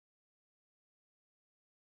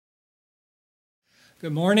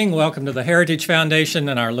Good morning. Welcome to the Heritage Foundation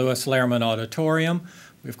and our Lewis Lehrman Auditorium.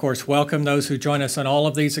 We, of course, welcome those who join us on all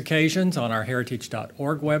of these occasions on our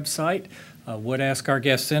heritage.org website. Would ask our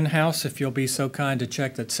guests in-house if you'll be so kind to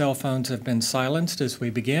check that cell phones have been silenced as we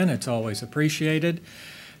begin. It's always appreciated.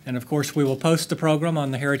 And, of course, we will post the program on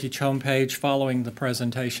the Heritage homepage following the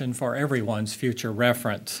presentation for everyone's future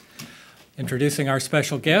reference. Introducing our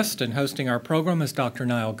special guest and hosting our program is Dr.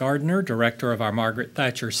 Niall Gardner, director of our Margaret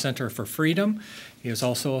Thatcher Center for Freedom. He is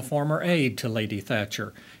also a former aide to Lady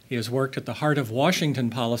Thatcher. He has worked at the heart of Washington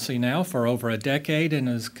policy now for over a decade and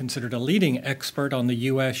is considered a leading expert on the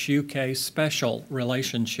U.S.-UK special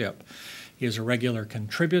relationship. He is a regular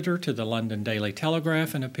contributor to the London Daily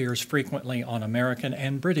Telegraph and appears frequently on American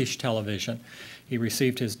and British television. He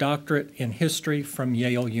received his doctorate in history from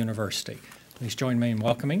Yale University. Please join me in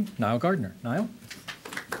welcoming Niall Gardner. Niall?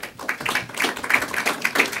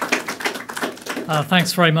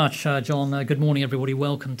 Thanks very much, John. Good morning, everybody.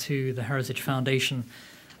 Welcome to the Heritage Foundation.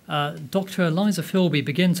 Dr. Eliza Filby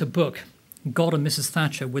begins her book, God and Mrs.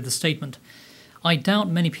 Thatcher, with the statement, "I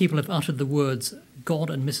doubt many people have uttered the words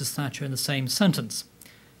God and Mrs. Thatcher in the same sentence.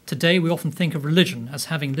 Today we often think of religion as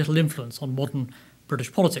having little influence on modern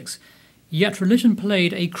British politics, yet religion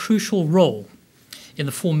played a crucial role in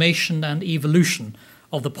the formation and evolution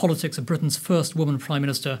of the politics of Britain's first woman Prime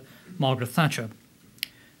Minister, Margaret Thatcher.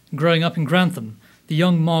 Growing up in Grantham, the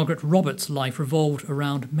young Margaret Roberts' life revolved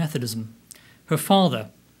around Methodism. Her father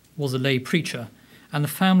was a lay preacher, and the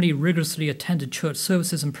family rigorously attended church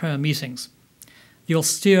services and prayer meetings. The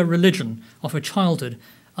austere religion of her childhood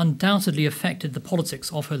undoubtedly affected the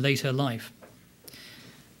politics of her later life.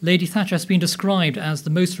 Lady Thatcher has been described as the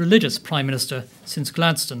most religious Prime Minister since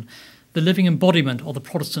Gladstone, the living embodiment of the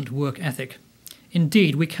Protestant work ethic.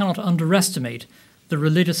 Indeed, we cannot underestimate the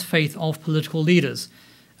religious faith of political leaders,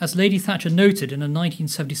 as Lady Thatcher noted in a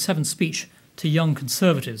 1977 speech to young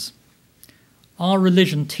Conservatives. Our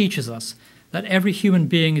religion teaches us that every human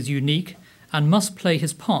being is unique and must play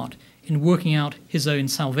his part in working out his own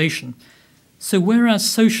salvation. So whereas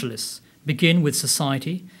socialists begin with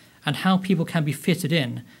society and how people can be fitted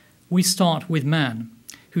in, we start with man,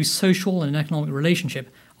 whose social and economic relationship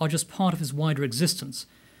are just part of his wider existence.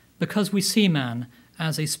 Because we see man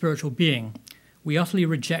as a spiritual being, we utterly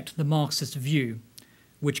reject the Marxist view,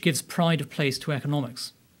 which gives pride of place to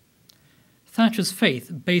economics. Thatcher's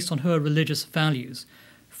faith, based on her religious values,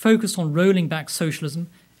 focused on rolling back socialism,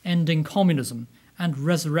 ending communism, and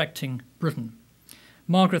resurrecting Britain.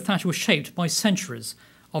 Margaret Thatcher was shaped by centuries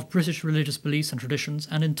of British religious beliefs and traditions,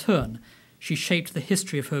 and in turn, she shaped the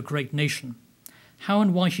history of her great nation. How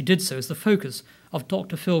and why she did so is the focus of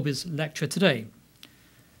Dr. Filby's lecture today.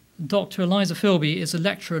 Dr. Eliza Filby is a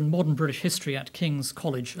lecturer in modern British history at King's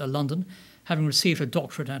College, London, having received her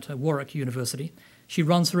doctorate at Warwick University. She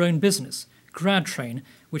runs her own business, GradTrain,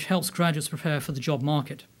 which helps graduates prepare for the job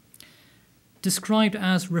market. Described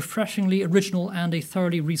as refreshingly original and a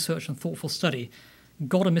thoroughly researched and thoughtful study,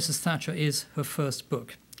 God and Mrs. Thatcher is her first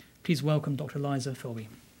book. Please welcome Dr. Eliza Filby.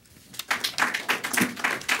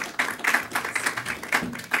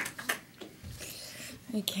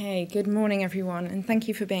 Okay, good morning everyone, and thank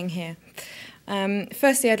you for being here.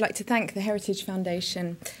 Firstly, I'd like to thank the Heritage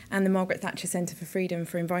Foundation and the Margaret Thatcher Center for Freedom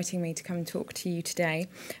for inviting me to come and talk to you today,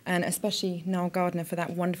 and especially Niall Gardner for that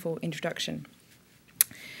wonderful introduction.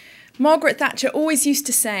 Margaret Thatcher always used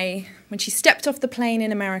to say, when she stepped off the plane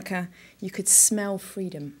in America, you could smell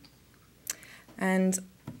freedom. And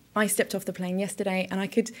I stepped off the plane yesterday and I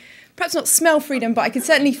could perhaps not smell freedom, but I could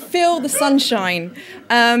certainly feel the sunshine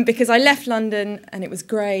because I left London and it was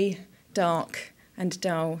grey, dark and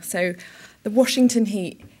dull. So the Washington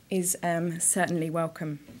heat is certainly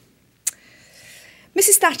welcome.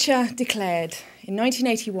 Mrs. Thatcher declared in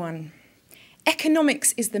 1981,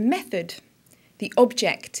 "Economics is the method, the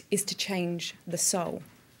object is to change the soul."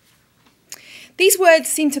 These words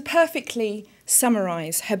seem to perfectly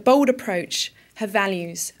summarise her bold approach, her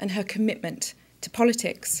values and her commitment to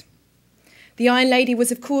politics. The Iron Lady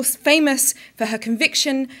was, of course, famous for her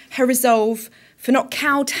conviction, her resolve, for not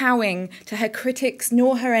kowtowing to her critics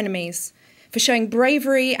nor her enemies, for showing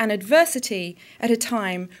bravery and adversity at a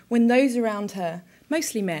time when those around her,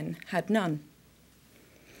 mostly men, had none.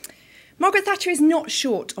 Margaret Thatcher is not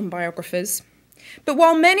short on biographers, but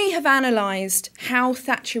while many have analysed how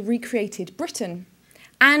Thatcher recreated Britain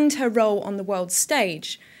and her role on the world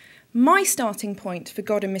stage, my starting point for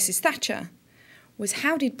God and Mrs. Thatcher was,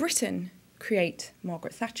 how did Britain create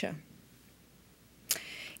Margaret Thatcher?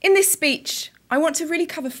 In this speech, I want to really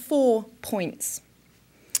cover 4 points.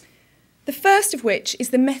 The first of which is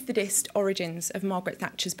the Methodist origins of Margaret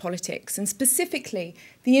Thatcher's politics, and specifically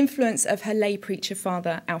the influence of her lay preacher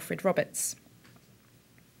father, Alfred Roberts.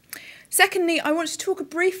 Secondly, I want to talk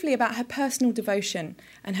briefly about her personal devotion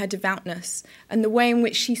and her devoutness and the way in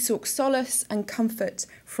which she sought solace and comfort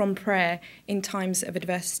from prayer in times of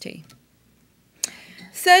adversity.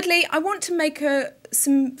 Thirdly, I want to make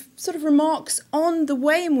some sort of remarks on the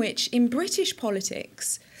way in which in British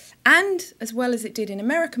politics, and as well as it did in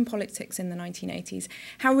American politics in the 1980s,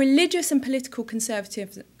 how religious and political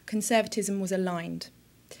conservatism was aligned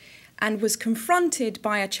and was confronted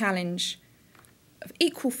by a challenge of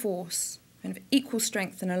equal force and of equal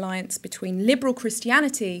strength and alliance between liberal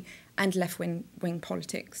Christianity and left-wing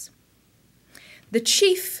politics. The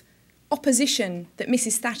chief opposition that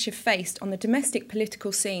Mrs. Thatcher faced on the domestic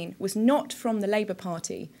political scene was not from the Labour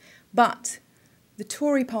Party, but the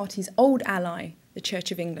Tory party's old ally, the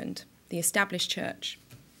Church of England, the established church.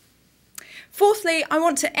 Fourthly, I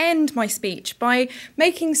want to end my speech by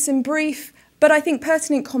making some brief but I think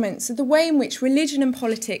pertinent comments of the way in which religion and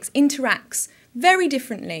politics interacts very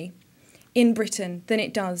differently in Britain than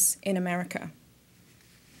it does in America.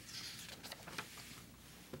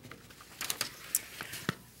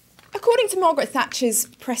 According to Margaret Thatcher's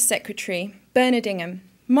press secretary, Bernard Ingham,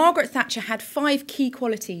 Margaret Thatcher had 5 key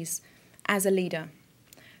qualities as a leader.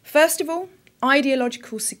 First of all,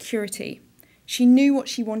 ideological security. She knew what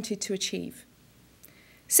she wanted to achieve.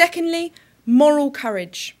 Secondly, moral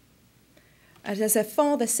courage. As her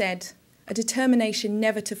father said, a determination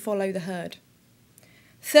never to follow the herd.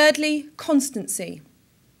 Thirdly, constancy.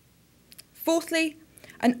 Fourthly,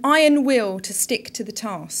 an iron will to stick to the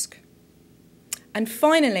task. And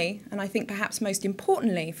finally, and I think perhaps most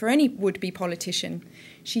importantly for any would-be politician,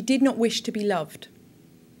 she did not wish to be loved.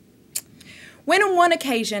 When on one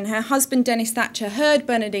occasion her husband Dennis Thatcher heard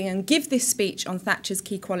Bernard Ingham give this speech on Thatcher's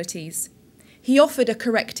key qualities, he offered a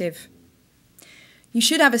corrective. "You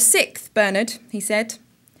should have a 6th, Bernard," he said,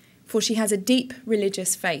 "for she has a deep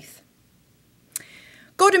religious faith."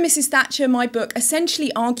 God and Mrs. Thatcher, my book,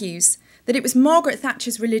 essentially argues that it was Margaret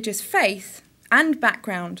Thatcher's religious faith and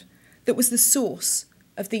background that was the source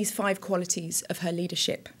of these 5 qualities of her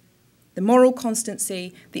leadership: the moral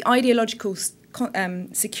constancy, the ideological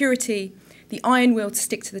security, the iron will to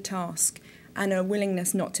stick to the task, and a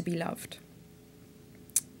willingness not to be loved.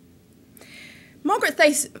 Margaret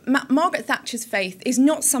Thatcher's faith is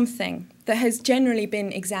not something that has generally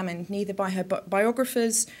been examined, neither by her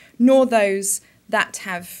biographers nor those that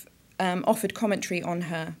have offered commentary on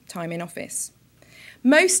her time in office.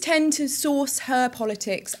 Most tend to source her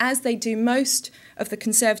politics, as they do most of the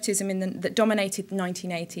conservatism that dominated the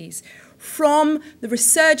 1980s, from the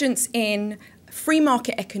resurgence in free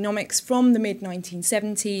market economics from the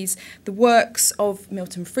mid-1970s, the works of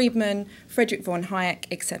Milton Friedman, Friedrich von Hayek,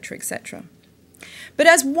 etc., etc. But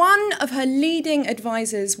as one of her leading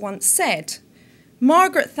advisors once said,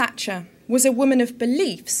 Margaret Thatcher was a woman of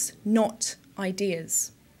beliefs, not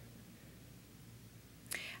ideas.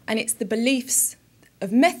 And it's the beliefs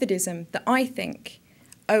of Methodism that I think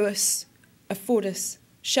show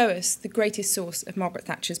us the greatest source of Margaret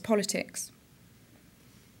Thatcher's politics.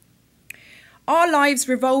 Our lives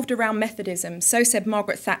revolved around Methodism, so said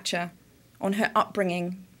Margaret Thatcher on her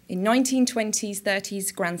upbringing in 1920s,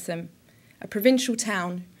 30s Grantham, a provincial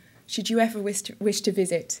town, should you ever wish to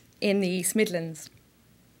visit, in the East Midlands.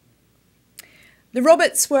 The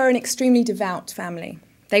Roberts were an extremely devout family.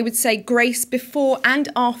 They would say grace before and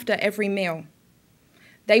after every meal.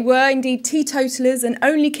 They were indeed teetotalers and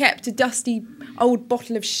only kept a dusty old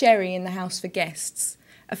bottle of sherry in the house for guests,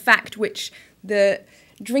 a fact which the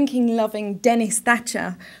drinking-loving Dennis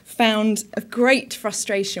Thatcher found of great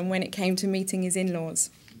frustration when it came to meeting his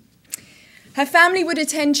in-laws. Her family would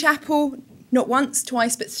attend chapel not once,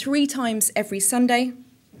 twice, but 3 times every Sunday,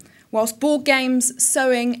 whilst board games,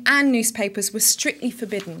 sewing and newspapers were strictly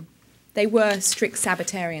forbidden. They were strict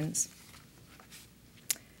Sabbatarians.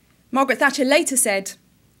 Margaret Thatcher later said,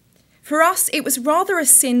 "For us, it was rather a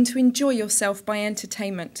sin to enjoy yourself by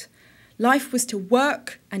entertainment. Life was to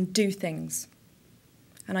work and do things."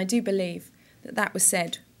 And I do believe that that was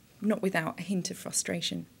said not without a hint of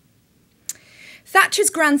frustration. Thatcher's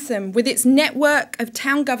Grantham, with its network of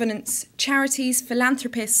town governance, charities,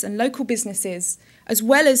 philanthropists and local businesses, as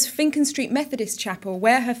well as Finkin Street Methodist Chapel,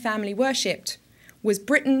 where her family worshipped, was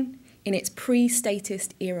Britain in its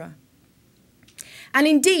pre-statist era. And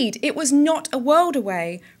indeed, it was not a world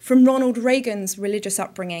away from Ronald Reagan's religious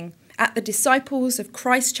upbringing at the Disciples of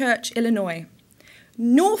Christ Church, Illinois.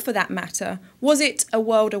 Nor, for that matter, was it a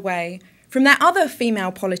world away from that other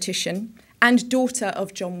female politician and daughter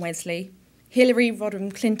of John Wesley, Hillary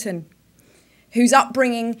Rodham Clinton, whose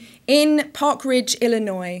upbringing in Park Ridge,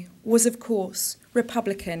 Illinois, was, of course,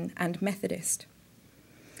 Republican and Methodist.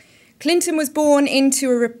 Clinton was born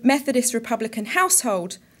into a Methodist Republican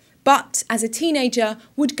household, but as a teenager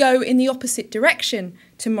would go in the opposite direction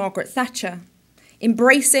to Margaret Thatcher,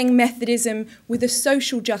 embracing Methodism with a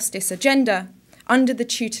social justice agenda under the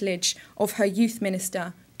tutelage of her youth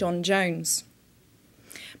minister, Don Jones.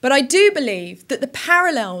 But I do believe that the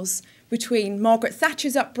parallels between Margaret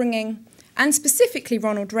Thatcher's upbringing and specifically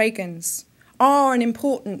Ronald Reagan's are an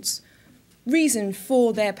important reason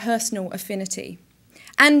for their personal affinity.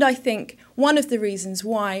 And I think one of the reasons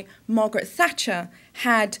why Margaret Thatcher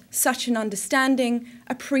had such an understanding,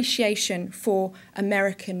 appreciation for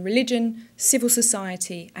American religion, civil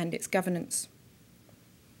society, and its governance.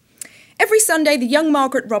 Every Sunday, the young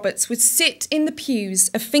Margaret Roberts would sit in the pews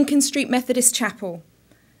of Finkin Street Methodist Chapel,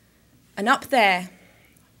 and up there,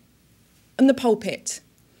 in the pulpit,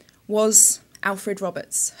 was Alfred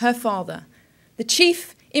Roberts, her father, the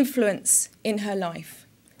chief influence in her life,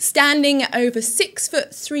 standing at over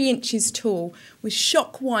 6'3" tall with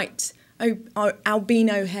shock white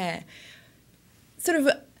albino hair. Sort of,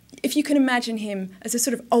 if you can imagine him as a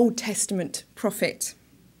sort of Old Testament prophet.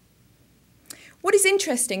 What is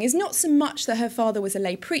interesting is not so much that her father was a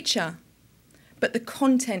lay preacher, but the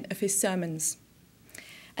content of his sermons.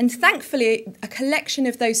 And thankfully, a collection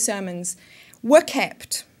of those sermons were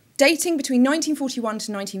kept, dating between 1941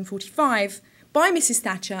 to 1945, by Mrs.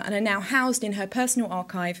 Thatcher and are now housed in her personal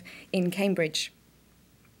archive in Cambridge.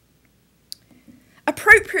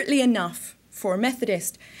 Appropriately enough for a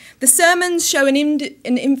Methodist, the sermons show an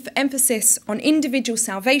emphasis on individual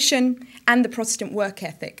salvation and the Protestant work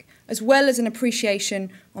ethic, as well as an appreciation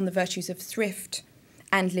on the virtues of thrift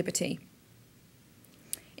and liberty.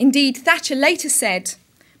 Indeed, Thatcher later said,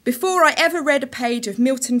 "Before I ever read a page of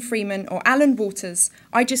Milton Freeman or Alan Waters,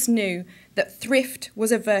 I just knew that thrift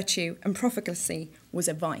was a virtue and profligacy was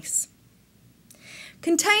a vice."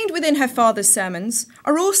 Contained within her father's sermons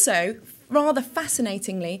are also, rather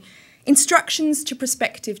fascinatingly, instructions to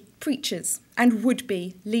prospective preachers and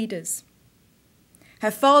would-be leaders. Her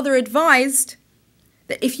father advised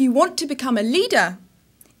that if you want to become a leader,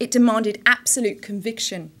 it demanded absolute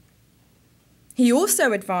conviction. He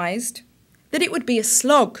also advised that it would be a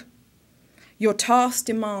slog. Your task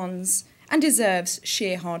demands and deserves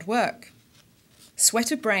sheer hard work,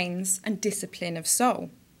 sweat of brains and discipline of soul.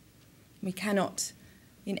 We cannot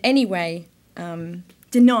in any way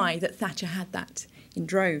deny that Thatcher had that in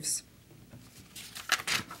droves.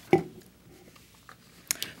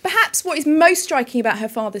 Perhaps what is most striking about her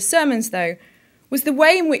father's sermons, though, was the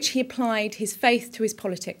way in which he applied his faith to his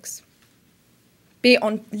politics, be it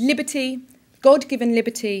on liberty, God-given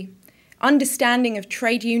liberty, understanding of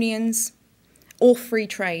trade unions, or free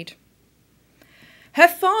trade. Her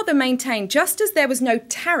father maintained, just as there was no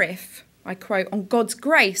tariff, I quote, on God's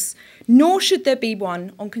grace, nor should there be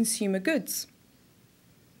one on consumer goods.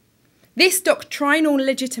 This doctrinal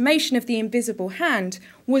legitimation of the invisible hand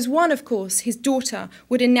was one, of course, his daughter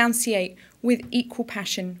would enunciate with equal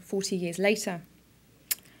passion 40 years later.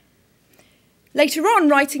 Later on,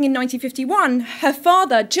 writing in 1951, her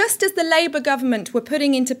father, just as the Labour government were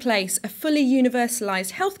putting into place a fully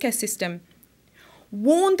universalised healthcare system,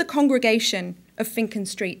 warned the congregation of Finkin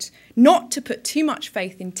Street not to put too much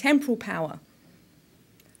faith in temporal power,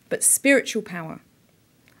 but spiritual power,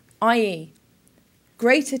 i.e.,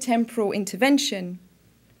 greater temporal intervention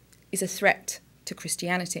is a threat to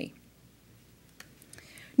Christianity.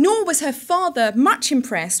 Nor was her father much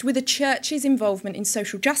impressed with the church's involvement in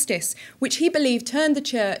social justice, which he believed turned the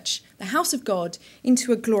church, the house of God,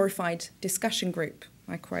 into a glorified discussion group,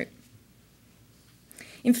 I quote.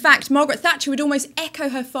 In fact, Margaret Thatcher would almost echo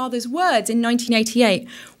her father's words in 1988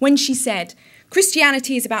 when she said,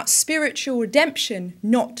 "Christianity is about spiritual redemption,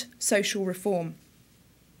 not social reform."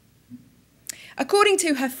 According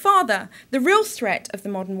to her father, the real threat of the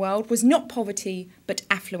modern world was not poverty, but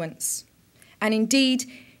affluence. And indeed,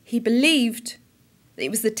 he believed that it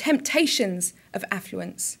was the temptations of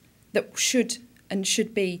affluence that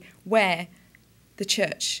should be where the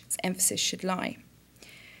church's emphasis should lie.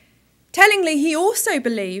 Tellingly, he also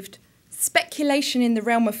believed speculation in the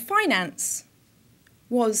realm of finance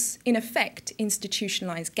was, in effect,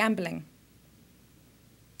 institutionalised gambling.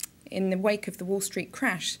 In the wake of the Wall Street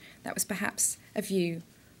crash, that was perhaps a view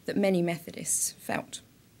that many Methodists felt.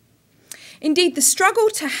 Indeed, the struggle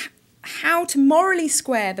to how to morally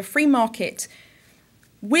square the free market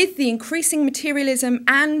with the increasing materialism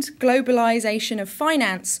and globalisation of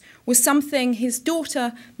finance was something his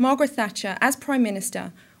daughter, Margaret Thatcher, as Prime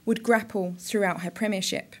Minister, would grapple throughout her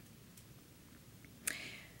premiership.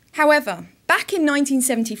 However, back in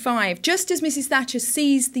 1975, just as Mrs. Thatcher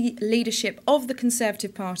seized the leadership of the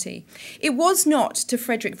Conservative Party, it was not to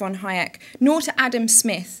Frederick von Hayek, nor to Adam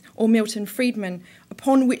Smith or Milton Friedman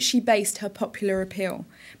upon which she based her popular appeal,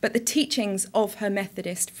 but the teachings of her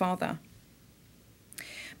Methodist father.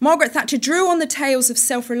 Margaret Thatcher drew on the tales of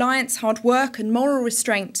self-reliance, hard work and moral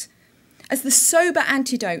restraint as the sober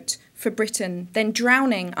antidote for Britain, then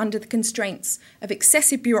drowning under the constraints of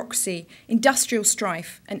excessive bureaucracy, industrial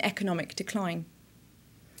strife and economic decline.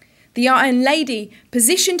 The Iron Lady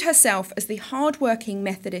positioned herself as the hard-working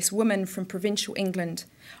Methodist woman from provincial England,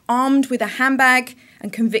 armed with a handbag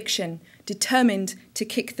and conviction, determined to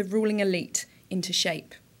kick the ruling elite into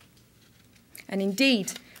shape. And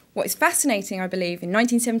indeed, what is fascinating, I believe, in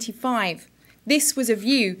 1975, this was a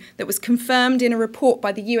view that was confirmed in a report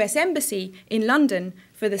by the US Embassy in London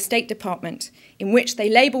for the State Department, in which they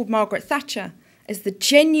labelled Margaret Thatcher as the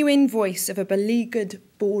genuine voice of a beleaguered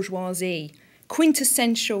bourgeoisie,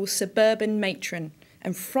 quintessential suburban matron,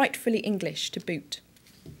 and frightfully English to boot.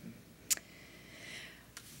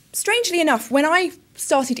 Strangely enough, when I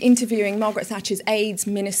started interviewing Margaret Thatcher's aides,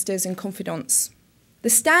 ministers and confidants, the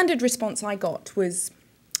standard response I got was,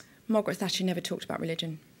 Margaret Thatcher never talked about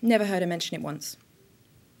religion, never heard her mention it once.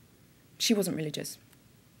 She wasn't religious.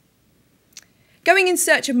 Going in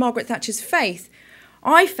search of Margaret Thatcher's faith,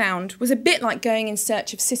 I found, was a bit like going in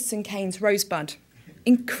search of Citizen Kane's rosebud.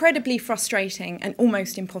 Incredibly frustrating and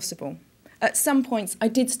almost impossible. At some points, I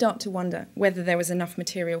did start to wonder whether there was enough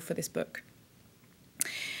material for this book.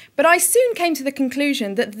 But I soon came to the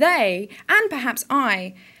conclusion that they, and perhaps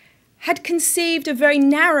I, had conceived a very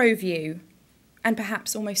narrow view, and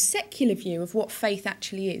perhaps almost secular view, of what faith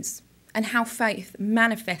actually is, and how faith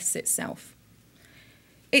manifests itself.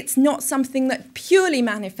 It's not something that purely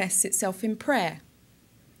manifests itself in prayer.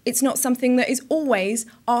 It's not something that is always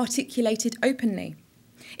articulated openly.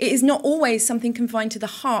 It is not always something confined to the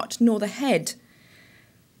heart nor the head,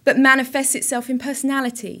 but manifests itself in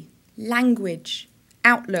personality, language,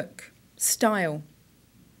 outlook, style.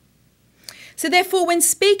 So therefore, when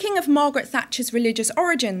speaking of Margaret Thatcher's religious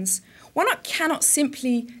origins, one cannot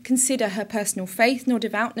simply consider her personal faith nor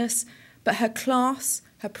devoutness, but her class,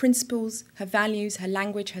 her principles, her values, her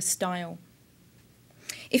language, her style.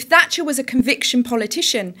 If Thatcher was a conviction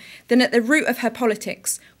politician, then at the root of her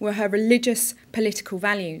politics were her religious political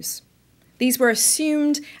values. These were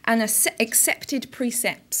assumed and accepted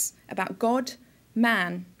precepts about God,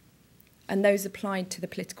 man, and those applied to the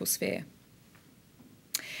political sphere.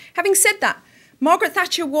 Having said that, Margaret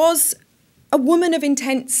Thatcher was a woman of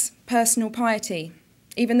intense personal piety,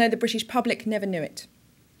 even though the British public never knew it.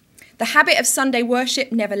 The habit of Sunday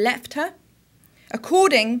worship never left her.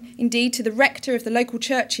 According, indeed, to the rector of the local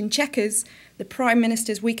church in Chequers, the Prime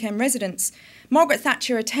Minister's weekend residence, Margaret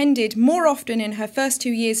Thatcher attended more often in her first 2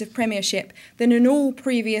 years of premiership than in all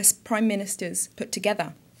previous Prime Ministers put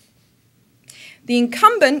together. The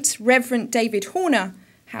incumbent, Reverend David Horner,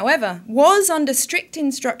 however, was under strict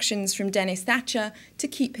instructions from Dennis Thatcher to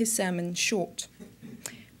keep his sermons short.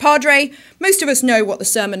 Padre, most of us know what the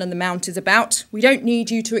Sermon on the Mount is about. We don't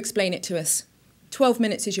need you to explain it to us. 12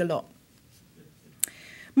 minutes is your lot.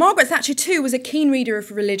 Margaret Thatcher, too, was a keen reader of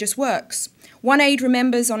religious works. One aide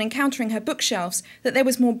remembers, on encountering her bookshelves, that there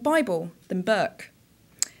was more Bible than Burke.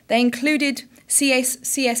 They included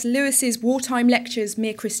C.S. Lewis's wartime lectures,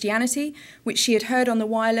 Mere Christianity, which she had heard on the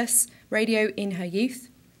wireless radio in her youth,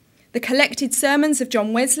 the collected sermons of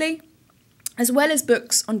John Wesley, as well as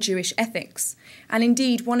books on Jewish ethics. And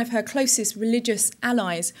indeed, one of her closest religious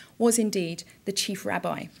allies was indeed the chief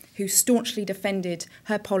rabbi, who staunchly defended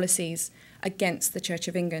her policies against the Church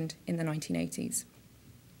of England in the 1980s.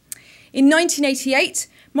 In 1988,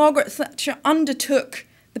 Margaret Thatcher undertook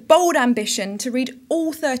the bold ambition to read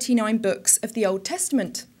all 39 books of the Old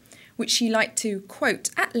Testament, which she liked to quote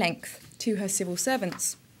at length to her civil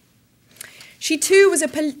servants. She too was a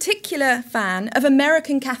particular fan of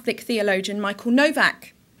American Catholic theologian Michael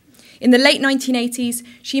Novak. In the late 1980s,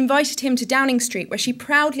 she invited him to Downing Street, where she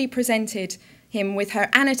proudly presented him with her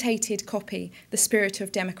annotated copy, The Spirit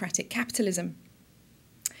of Democratic Capitalism.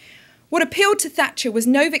 What appealed to Thatcher was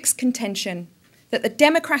Novick's contention that the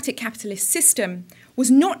democratic capitalist system was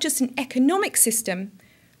not just an economic system,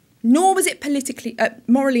 nor was it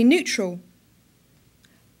morally neutral,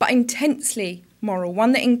 but intensely moral,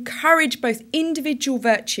 one that encouraged both individual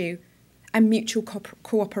virtue and mutual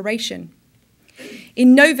cooperation.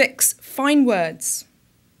 In Novick's fine words,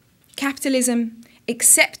 capitalism,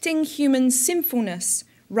 accepting human sinfulness,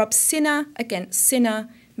 rubs sinner against sinner,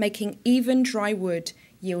 making even dry wood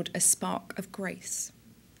yield a spark of grace.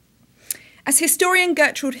 As historian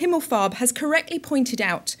Gertrude Himmelfarb has correctly pointed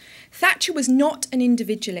out, Thatcher was not an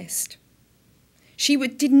individualist. She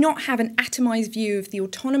did not have an atomized view of the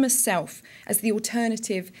autonomous self as the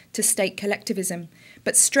alternative to state collectivism,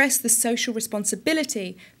 but stressed the social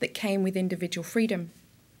responsibility that came with individual freedom.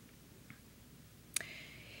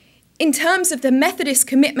 In terms of the Methodist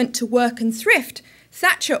commitment to work and thrift,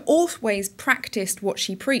 Thatcher always practiced what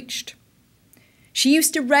she preached. She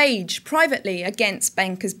used to rage privately against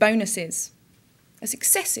bankers' bonuses as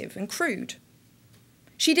excessive and crude.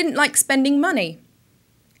 She didn't like spending money,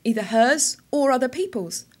 either hers or other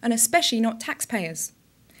people's, and especially not taxpayers.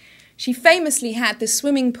 She famously had the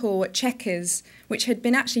swimming pool at Chequers, which had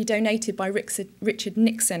been actually donated by Richard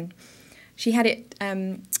Nixon. She had it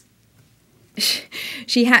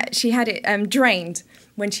drained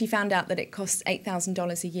when she found out that it cost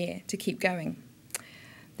 $8,000 a year to keep going.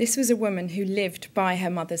 This was a woman who lived by her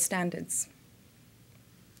mother's standards.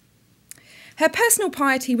 Her personal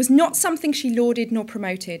piety was not something she lauded nor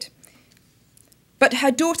promoted, but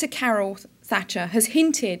her daughter Carol Thatcher has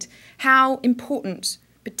hinted how important,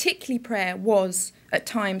 particularly prayer, was at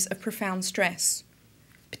times of profound stress,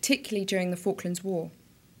 particularly during the Falklands War.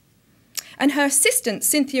 And her assistant,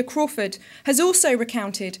 Cynthia Crawford, has also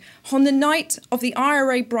recounted on the night of the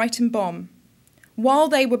IRA Brighton bomb, while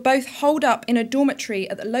they were both holed up in a dormitory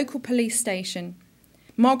at the local police station,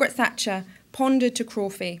 Margaret Thatcher pondered to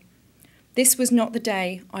Crawford, "This was not the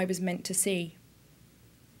day I was meant to see."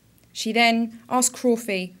 She then asked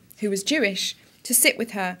Crawford, who was Jewish, to sit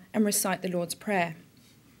with her and recite the Lord's Prayer.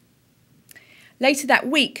 Later that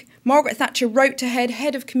week, Margaret Thatcher wrote to her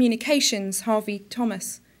head of communications, Harvey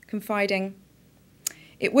Thomas, confiding,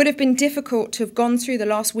 "It would have been difficult to have gone through the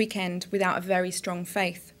last weekend without a very strong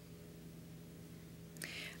faith."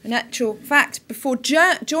 In actual fact, before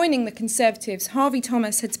joining the Conservatives, Harvey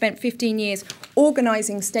Thomas had spent 15 years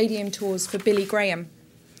organising stadium tours for Billy Graham,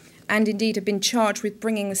 and indeed had been charged with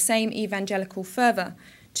bringing the same evangelical fervour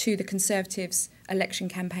to the Conservatives' election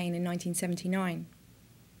campaign in 1979.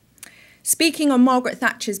 Speaking on Margaret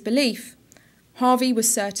Thatcher's belief, Harvey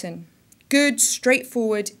was certain. Good,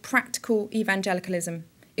 straightforward, practical evangelicalism.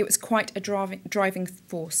 It was quite a driving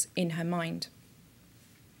force in her mind.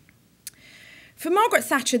 For Margaret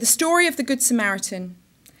Thatcher, the story of the Good Samaritan,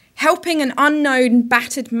 helping an unknown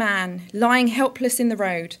battered man lying helpless in the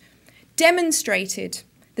road, demonstrated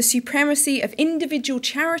the supremacy of individual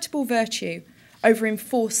charitable virtue over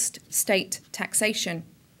enforced state taxation.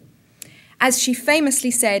 As she famously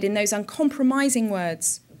said in those uncompromising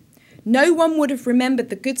words, "No one would have remembered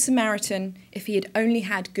the Good Samaritan if he had only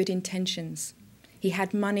had good intentions. He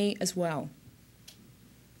had money as well."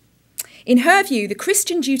 In her view, the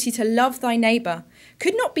Christian duty to love thy neighbour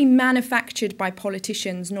could not be manufactured by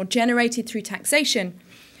politicians nor generated through taxation,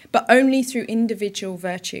 but only through individual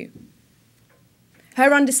virtue.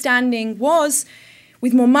 Her understanding was,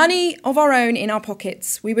 with more money of our own in our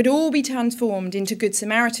pockets, we would all be transformed into Good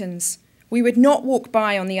Samaritans. We would not walk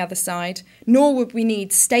by on the other side, nor would we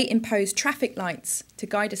need state-imposed traffic lights to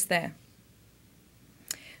guide us there.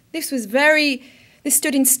 This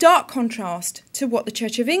stood in stark contrast to what the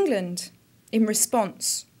Church of England, in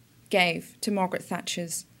response, gave to Margaret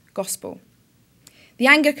Thatcher's gospel. For the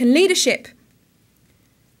Anglican leadership,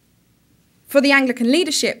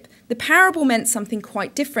 the parable meant something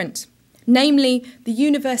quite different, namely the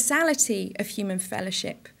universality of human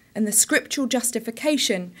fellowship and the scriptural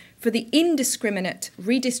justification for the indiscriminate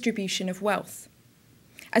redistribution of wealth.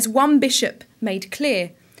 As one bishop made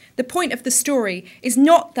clear, the point of the story is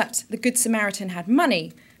not that the Good Samaritan had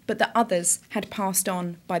money, but that others had passed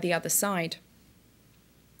on by the other side.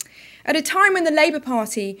 At a time when the Labour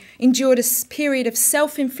Party endured a period of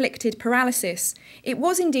self-inflicted paralysis, it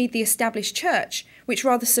was indeed the established church which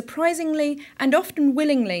rather surprisingly and often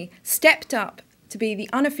willingly stepped up to be the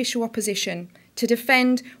unofficial opposition to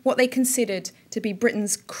defend what they considered to be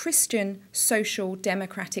Britain's Christian social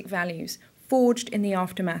democratic values, forged in the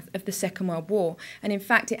aftermath of the Second World War. And in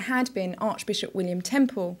fact, it had been Archbishop William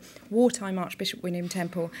Temple, wartime Archbishop William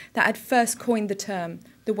Temple, that had first coined the term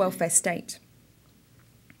the welfare state.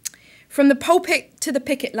 From the pulpit to the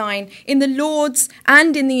picket line, in the Lords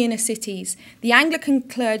and in the inner cities, the Anglican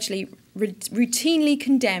clergy routinely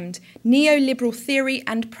condemned neoliberal theory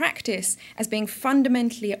and practice as being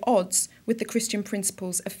fundamentally at odds with the Christian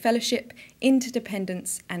principles of fellowship,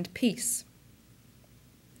 interdependence, and peace.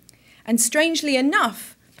 And strangely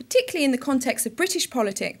enough, particularly in the context of British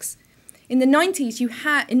politics, in the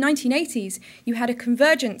 1980s, you had a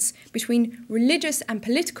convergence between religious and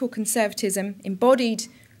political conservatism embodied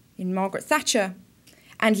in Margaret Thatcher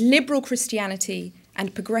and liberal Christianity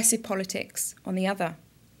and progressive politics on the other.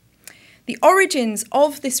 The origins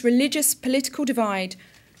of this religious political divide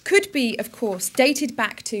could be, of course, dated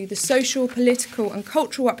back to the social, political and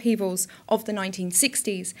cultural upheavals of the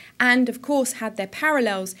 1960s and, of course, had their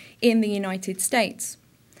parallels in the United States,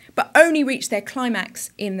 but only reached their climax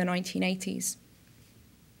in the 1980s.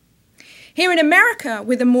 Here in America,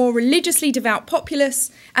 with a more religiously devout populace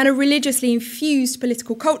and a religiously infused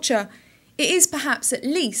political culture, it is perhaps at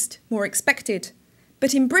least more expected.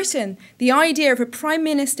 But in Britain, the idea of a Prime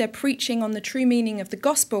Minister preaching on the true meaning of the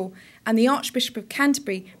gospel and the Archbishop of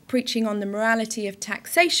Canterbury preaching on the morality of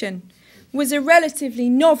taxation was a relatively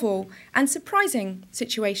novel and surprising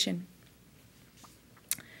situation.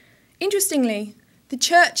 Interestingly, the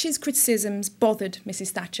Church's criticisms bothered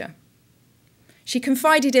Mrs. Thatcher. She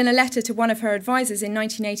confided in a letter to one of her advisors in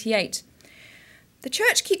 1988, "The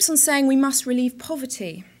Church keeps on saying we must relieve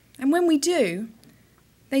poverty, and when we do,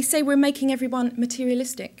 they say we're making everyone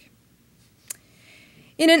materialistic."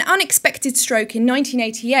 In an unexpected stroke in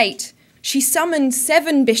 1988, she summoned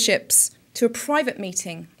 7 bishops to a private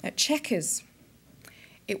meeting at Chequers.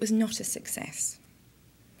 It was not a success.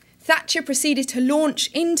 Thatcher proceeded to launch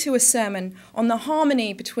into a sermon on the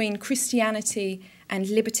harmony between Christianity and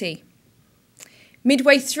liberty.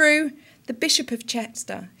 Midway through, the Bishop of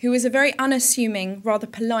Chester, who was a very unassuming, rather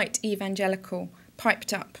polite evangelical,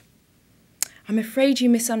 piped up, "I'm afraid you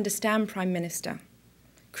misunderstand, Prime Minister.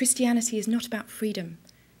 Christianity is not about freedom,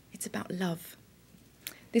 it's about love."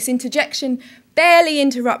 This interjection barely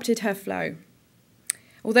interrupted her flow.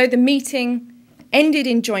 Although the meeting ended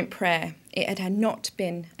in joint prayer, it had not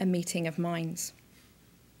been a meeting of minds.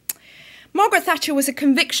 Margaret Thatcher was a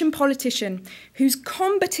conviction politician whose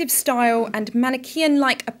combative style and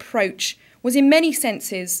Manichaean-like approach was in many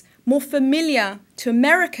senses more familiar to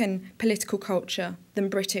American political culture than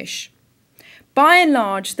British. By and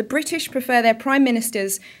large, the British prefer their prime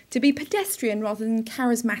ministers to be pedestrian rather than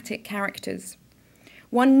charismatic characters.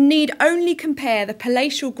 One need only compare the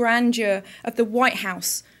palatial grandeur of the White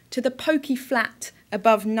House to the poky flat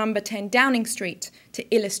above number 10 Downing Street to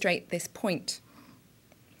illustrate this point.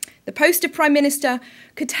 The post of Prime Minister,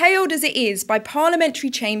 curtailed as it is by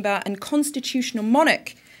parliamentary chamber and constitutional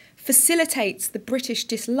monarch, facilitates the British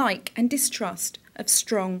dislike and distrust of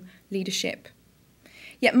strong leadership.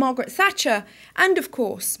 Yet Margaret Thatcher and, of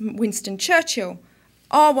course, Winston Churchill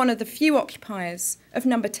are one of the few occupiers of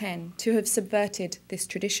number 10 to have subverted this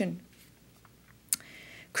tradition.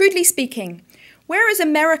 Crudely speaking, whereas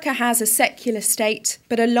America has a secular state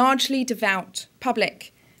but a largely devout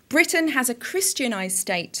public, Britain has a Christianised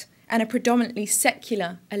state and a predominantly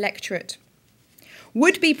secular electorate.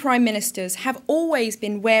 Would-be prime ministers have always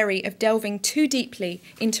been wary of delving too deeply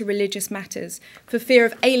into religious matters for fear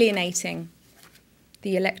of alienating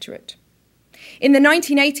the electorate. In the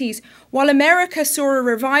 1980s, while America saw a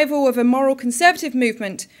revival of a moral conservative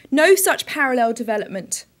movement, no such parallel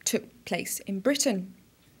development took place in Britain.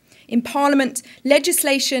 In Parliament,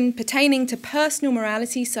 legislation pertaining to personal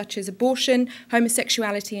morality such as abortion,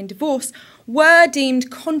 homosexuality and divorce were deemed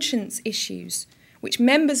conscience issues, which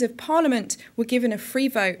members of Parliament were given a free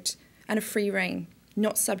vote and a free rein,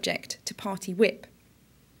 not subject to party whip.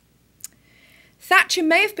 Thatcher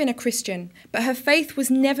may have been a Christian, but her faith was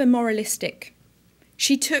never moralistic.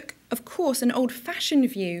 She took, of course, an old-fashioned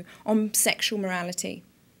view on sexual morality,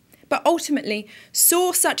 but ultimately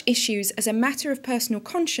saw such issues as a matter of personal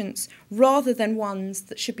conscience rather than ones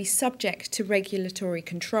that should be subject to regulatory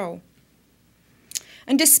control.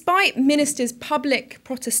 And despite ministers' public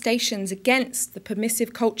protestations against the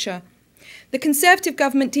permissive culture, the Conservative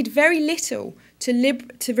government did very little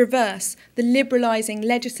to reverse the liberalising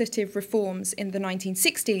legislative reforms in the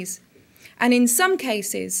 1960s, and in some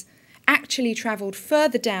cases actually travelled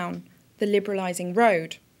further down the liberalising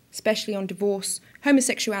road, especially on divorce,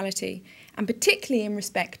 homosexuality, and particularly in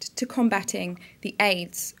respect to combating the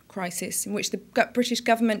AIDS crisis, in which the British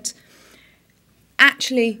government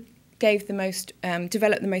actually developed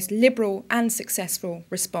the most liberal and successful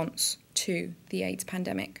response to the AIDS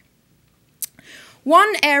pandemic.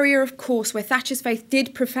 One area, of course, where Thatcher's faith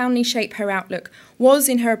did profoundly shape her outlook was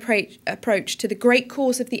in her approach to the great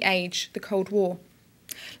cause of the age, the Cold War.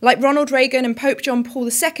 Like Ronald Reagan and Pope John Paul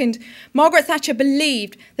II, Margaret Thatcher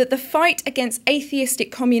believed that the fight against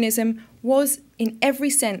atheistic communism was, in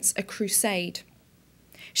every sense, a crusade.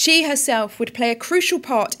 She herself would play a crucial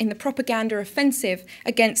part in the propaganda offensive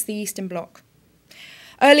against the Eastern Bloc.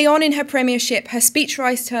 Early on in her premiership, her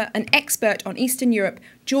speechwriter and expert on Eastern Europe,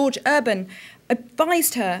 George Urban,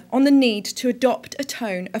 advised her on the need to adopt a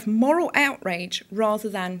tone of moral outrage rather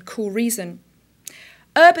than cool reason.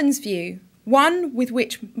 Urban's view, one with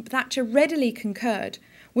which Thatcher readily concurred,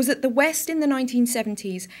 was that the West in the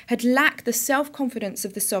 1970s had lacked the self-confidence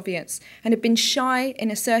of the Soviets and had been shy in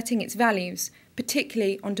asserting its values,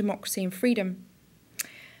 particularly on democracy and freedom.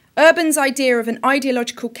 Urban's idea of an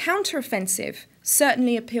ideological counter-offensive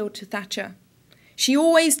certainly appealed to Thatcher. She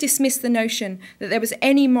always dismissed the notion that there was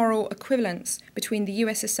any moral equivalence between the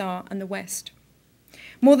USSR and the West.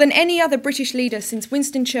 More than any other British leader since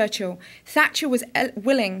Winston Churchill, Thatcher was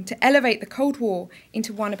willing to elevate the Cold War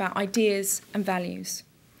into one about ideas and values,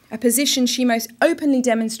 a position she most openly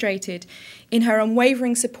demonstrated in her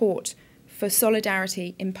unwavering support for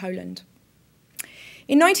solidarity in Poland.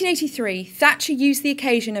 In 1983, Thatcher used the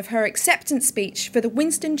occasion of her acceptance speech for the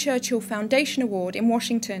Winston Churchill Foundation Award in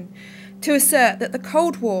Washington to assert that the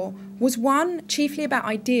Cold War was one chiefly about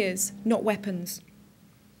ideas, not weapons.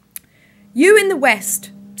 "You in the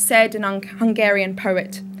West," said an Hungarian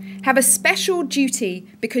poet, "have a special duty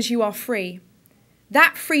because you are free.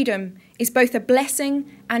 That freedom is both a blessing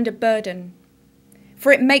and a burden,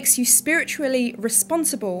 for it makes you spiritually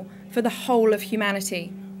responsible for the whole of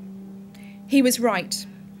humanity." He was right.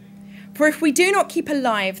 For if we do not keep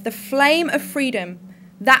alive the flame of freedom,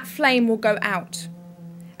 that flame will go out,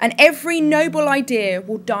 and every noble idea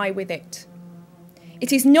will die with it.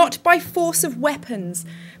 It is not by force of weapons,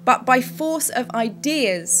 but by force of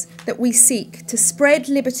ideas that we seek to spread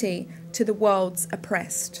liberty to the world's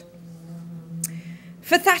oppressed.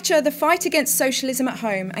 For Thatcher, the fight against socialism at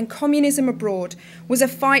home and communism abroad was a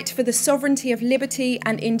fight for the sovereignty of liberty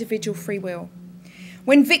and individual free will.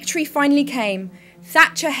 When victory finally came,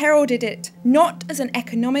 Thatcher heralded it not as an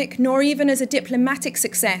economic nor even as a diplomatic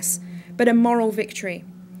success, but a moral victory.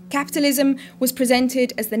 Capitalism was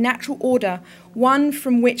presented as the natural order, one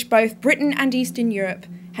from which both Britain and Eastern Europe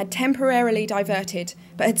had temporarily diverted,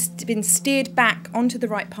 but had been steered back onto the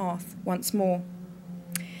right path once more.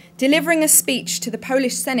 Delivering a speech to the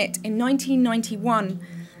Polish Senate in 1991,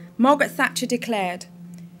 Margaret Thatcher declared,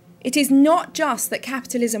 "It is not just that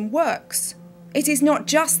capitalism works. It is not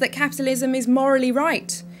just that capitalism is morally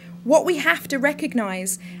right. What we have to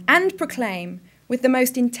recognise and proclaim with the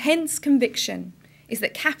most intense conviction is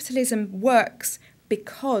that capitalism works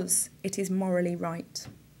because it is morally right."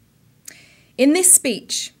 In this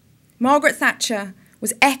speech, Margaret Thatcher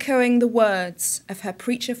was echoing the words of her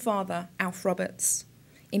preacher father, Alf Roberts.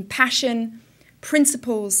 In passion,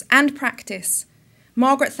 principles, and practice,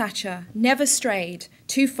 Margaret Thatcher never strayed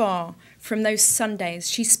too far from those Sundays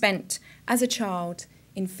she spent as a child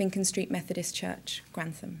in Finkin Street Methodist Church,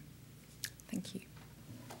 Grantham. Thank you.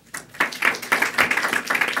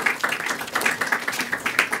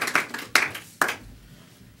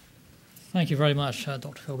 Thank you very much,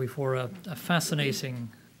 Dr. Filby, for a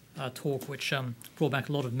fascinating talk which brought back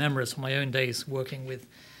a lot of memories from my own days working with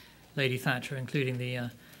Lady Thatcher, including the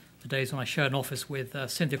days when I shared an office with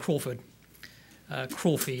Cynthia Crawford,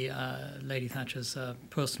 Crawfey, Lady Thatcher's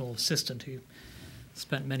personal assistant, who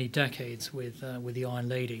spent many decades with the Iron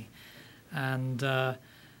Lady. And now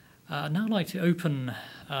I'd like to open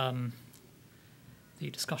the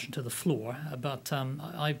discussion to the floor, but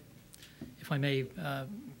if I may,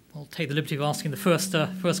 I'll take the liberty of asking the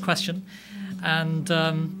first question. And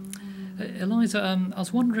Eliza, I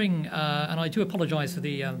was wondering, and I do apologise for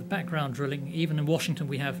the background drilling. Even in Washington,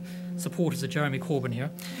 we have supporters of Jeremy Corbyn here,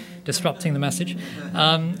 disrupting the message.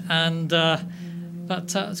 But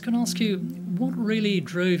I was going to ask you, what really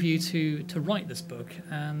drove you to write this book,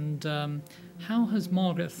 and how has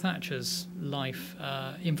Margaret Thatcher's life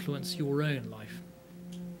influenced your own life?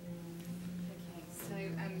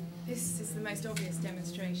 This is the most obvious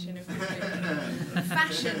demonstration of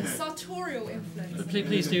fashion, sartorial influence.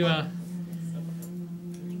 Please do.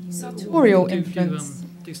 Sartorial influence.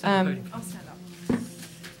 Do stand up. I'll stand up.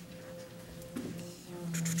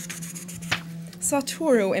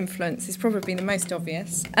 Sartorial influence is probably the most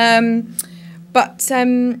obvious. But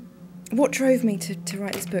what drove me to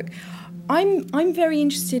write this book? I'm very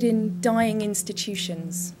interested in dying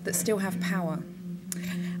institutions that still have power,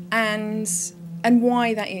 and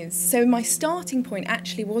why that is. So my starting point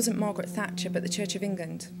actually wasn't Margaret Thatcher, but the Church of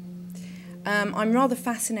England. I'm rather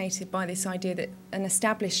fascinated by this idea that an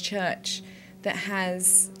established church that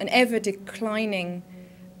has an ever-declining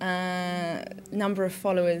number of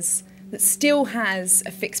followers, that still has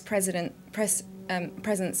a fixed presence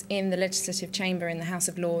in the legislative chamber in the House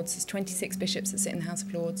of Lords. There's 26 bishops that sit in the House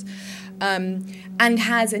of Lords, and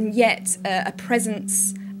has and yet a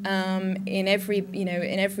presence in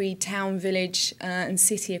every town, village, and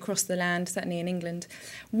city across the land, certainly in England.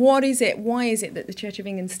 What is it? Why is it that the Church of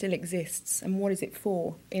England still exists, and what is it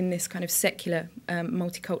for in this kind of secular,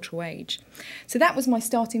 multicultural age? So that was my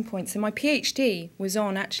starting point. So my PhD was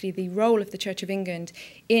on actually the role of the Church of England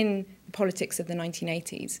in the politics of the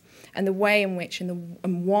 1980s, and the way in which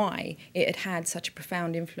and why it had had such a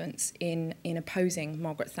profound influence in opposing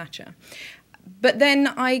Margaret Thatcher. But then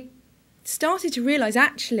I started to realise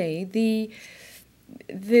actually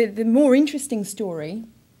the more interesting story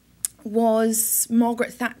was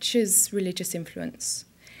Margaret Thatcher's religious influence,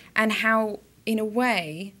 and how, in a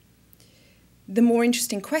way, the more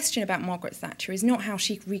interesting question about Margaret Thatcher is not how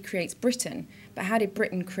she recreates Britain, but how did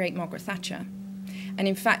Britain create Margaret Thatcher? And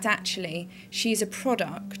in fact, actually, she is a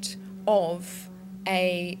product of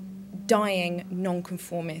a dying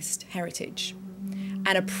nonconformist heritage,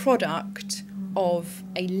 and a product of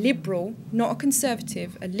a liberal, not a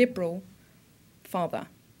conservative, a liberal father.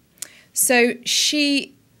 So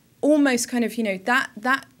she almost kind of,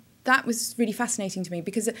 that was really fascinating to me,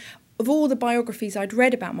 because of all the biographies I'd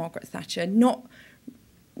read about Margaret Thatcher, no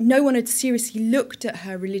one had seriously looked at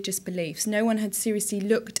her religious beliefs. No one had seriously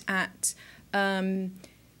looked at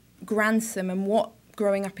Grantham and what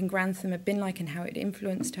growing up in Grantham had been like and how it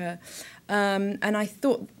influenced her. And I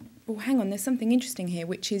thought, well, hang on, there's something interesting here,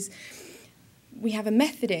 which is we have a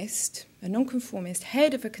Methodist, a nonconformist,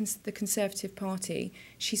 head of the Conservative Party.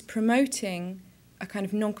 She's promoting a kind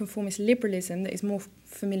of nonconformist liberalism that is more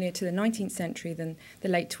familiar to the 19th century than the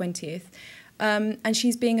late 20th. And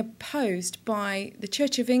she's being opposed by the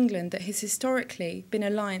Church of England that has historically been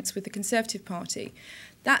in alliance with the Conservative Party.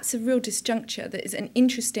 That's a real disjuncture that is an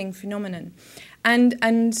interesting phenomenon. And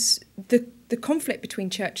the conflict between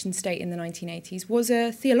church and state in the 1980s was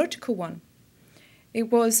a theological one.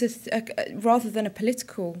 It was, rather than a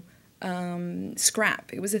political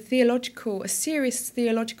scrap, it was a serious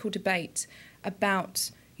theological debate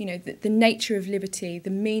about, the nature of liberty,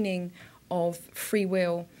 the meaning of free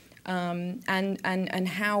will, and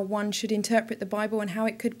how one should interpret the Bible and how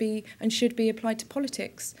it could be and should be applied to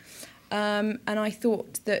politics. And I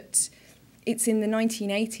thought that it's in the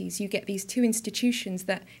 1980s you get these two institutions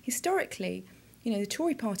that historically, the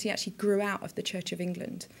Tory party actually grew out of the Church of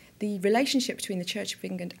England. The relationship between the Church of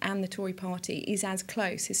England and the Tory party is as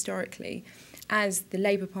close historically as the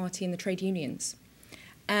Labour Party and the trade unions.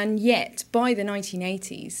 And yet, by the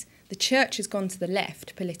 1980s, the Church has gone to the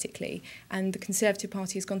left politically and the Conservative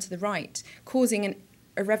Party has gone to the right, causing an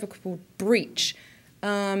irrevocable breach,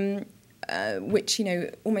 which,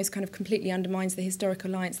 almost kind of completely undermines the historic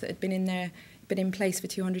alliance that had been in place for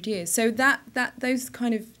 200 years. So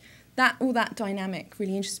all that dynamic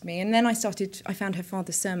really interested me. And then I found her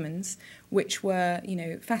father's sermons, which were,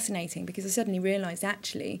 fascinating, because I suddenly realised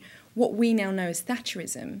actually what we now know as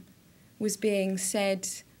Thatcherism was being said,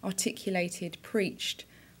 articulated, preached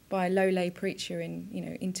by a low-lay preacher in,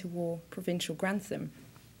 interwar provincial Grantham.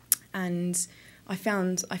 And I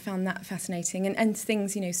found that fascinating. And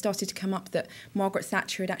things, started to come up that Margaret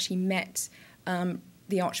Thatcher had actually met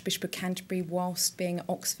the Archbishop of Canterbury whilst being at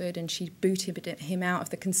Oxford, and she booted him out of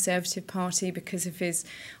the Conservative Party because of his,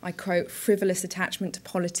 I quote, frivolous attachment to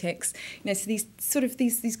politics. So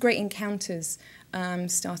these great encounters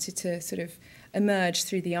started to sort of emerge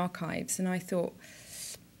through the archives, and I thought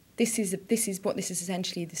this is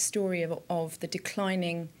essentially the story of the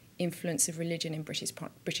declining influence of religion in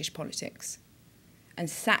British politics, and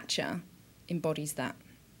Thatcher embodies that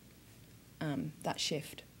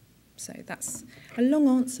shift. So that's a long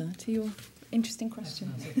answer to your interesting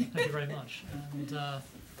question. Thank you very much. And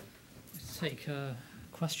let's take a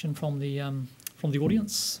question from the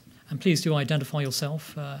audience. And please do identify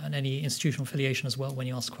yourself and any institutional affiliation as well when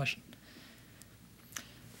you ask a question.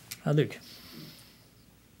 Luke.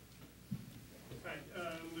 Hi,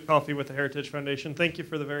 Luke Coffey with the Heritage Foundation. Thank you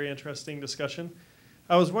for the very interesting discussion.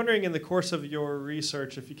 I was wondering, in the course of your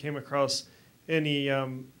research, if you came across any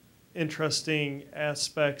interesting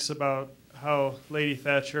aspects about how Lady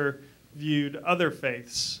Thatcher viewed other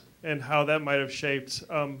faiths and how that might have shaped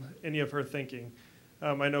any of her thinking.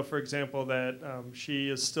 I know, for example, that she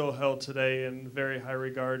is still held today in very high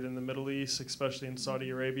regard in the Middle East, especially in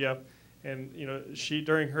Saudi Arabia. And she,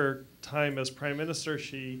 during her time as Prime Minister,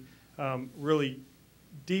 she really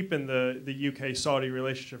deepened the UK-Saudi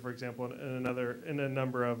relationship, for example, in a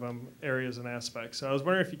number of areas and aspects. So I was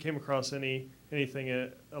wondering if you came across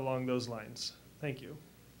anything along those lines. Thank you.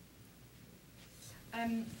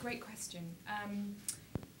 Great question.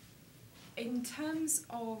 In terms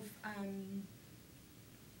of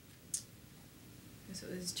so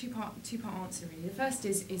there's a two-part answer really. The first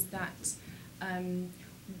is that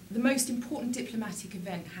the most important diplomatic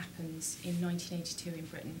event happens in 1982 in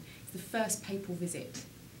Britain. It's the first papal visit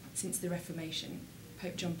since the Reformation.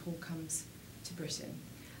 Pope John Paul comes to Britain.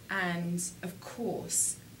 And, of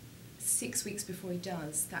course, 6 weeks before he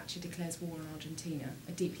does, Thatcher declares war on Argentina,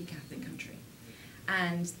 a deeply Catholic country.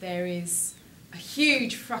 And there is a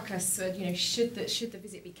huge fracas, should the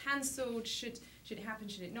visit be cancelled? Should it happen?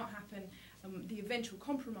 Should it not happen? The eventual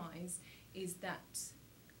compromise is that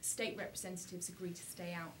state representatives agreed to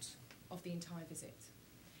stay out of the entire visit.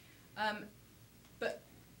 But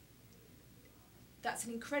that's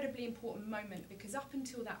an incredibly important moment, because up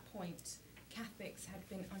until that point, Catholics had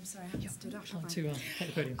been... I'm sorry, I haven't stood up.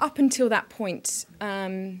 Up until that point,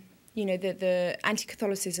 you know, the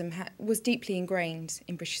anti-Catholicism was deeply ingrained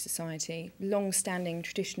in British society, long-standing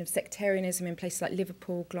tradition of sectarianism in places like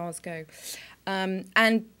Liverpool, Glasgow.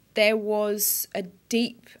 And there was a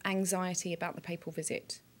deep anxiety about the papal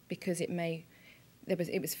visit, because it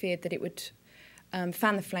was feared that it would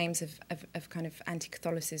fan the flames of kind of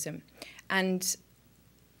anti-Catholicism. And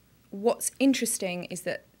what's interesting is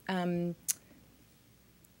that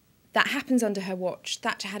that happens under her watch.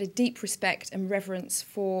 Thatcher had a deep respect and reverence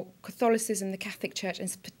for Catholicism, the Catholic Church,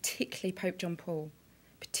 and particularly Pope John Paul.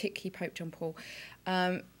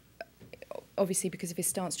 Obviously because of his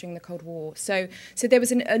stance during the Cold War. So there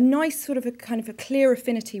was a nice sort of a kind of a clear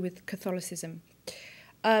affinity with Catholicism.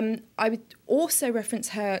 I would also reference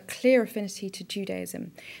her clear affinity to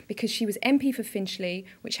Judaism, because she was MP for Finchley,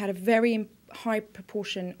 which had a very high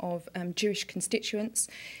proportion of Jewish constituents.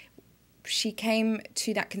 She came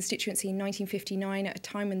to that constituency in 1959 at a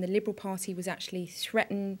time when the Liberal Party was actually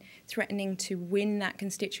threatening to win that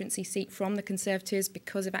constituency seat from the Conservatives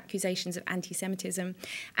because of accusations of anti-Semitism.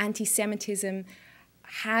 Anti-Semitism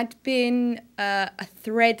had been a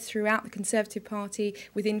thread throughout the Conservative Party.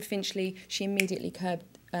 Within Finchley, she immediately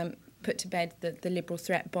put to bed the Liberal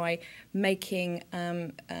threat by making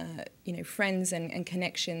friends and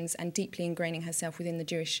connections, and deeply ingraining herself within the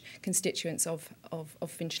Jewish constituents of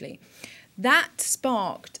Finchley. That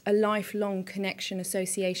sparked a lifelong connection,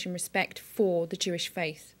 association, respect for the Jewish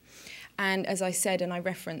faith. And as I said, and I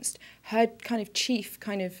referenced, her kind of chief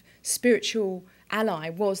kind of spiritual ally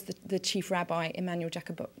was the chief rabbi, Emmanuel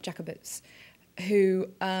Jacobitz, who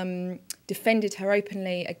defended her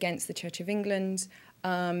openly against the Church of England.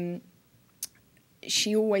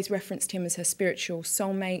 She always referenced him as her spiritual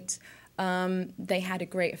soulmate. They had a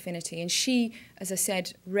great affinity. And she, as I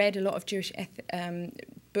said, read a lot of Jewish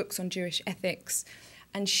books on Jewish ethics.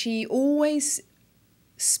 And she always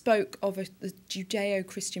spoke of the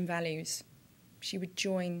Judeo-Christian values. She would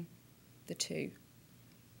join the two,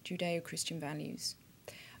 Judeo-Christian values.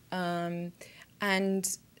 And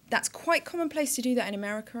that's quite commonplace to do that in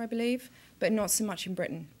America, I believe, but not so much in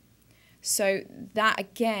Britain. So that,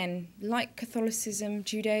 again, like Catholicism,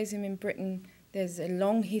 Judaism in Britain, there's a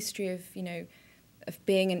long history of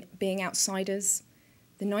being outsiders.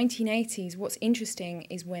 The 1980s, what's interesting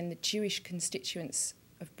is when the Jewish constituents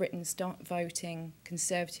of Britain start voting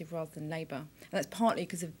Conservative rather than Labour. And that's partly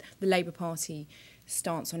because of the Labour Party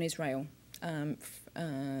stance on Israel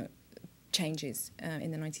changes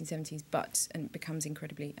in the 1970s, and becomes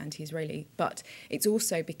incredibly anti-Israeli. But it's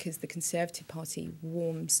also because the Conservative Party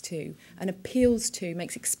warms to and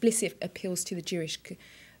makes explicit appeals to the Jewish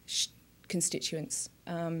constituents.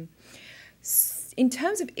 In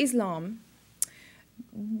terms of Islam,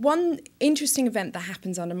 one interesting event that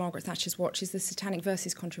happens under Margaret Thatcher's watch is the Satanic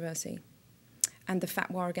Verses controversy and the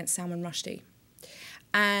fatwa against Salman Rushdie.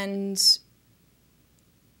 And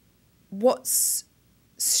what's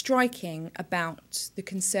striking about the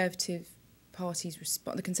Conservative Party's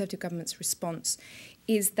the Conservative government's response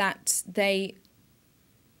is that the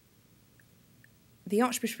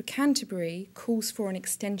Archbishop of Canterbury calls for an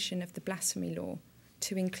extension of the blasphemy law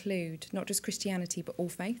to include not just Christianity but all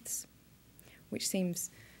faiths, which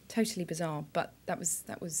seems totally bizarre, but that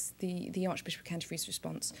was the Archbishop of Canterbury's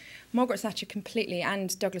response. Margaret Thatcher completely,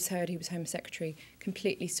 and Douglas Hurd, who was Home Secretary,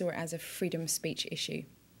 completely saw it as a freedom of speech issue.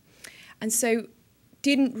 And so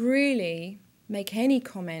didn't really make any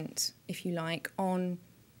comment, if you like, on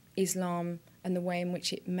Islam and the way in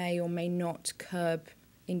which it may or may not curb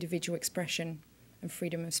individual expression and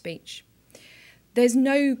freedom of speech. There's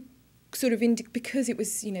no sort of because it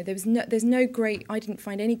was, there's no great, I didn't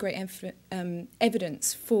find any great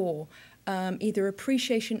evidence for either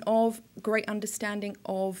appreciation of, great understanding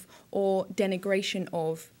of, or denigration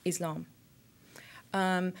of Islam.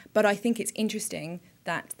 But I think it's interesting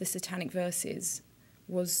that the Satanic Verses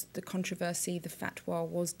was the controversy, the fatwa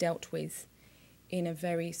was dealt with in a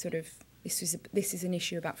very sort of, this is an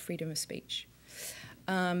issue about freedom of speech.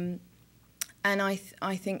 And I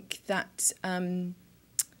think that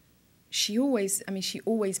she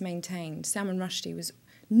always maintained, Salman Rushdie was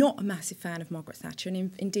not a massive fan of Margaret Thatcher,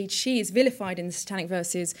 and indeed she is vilified in the Satanic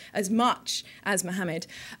Verses as much as Muhammad.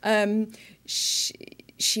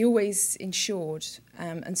 She always ensured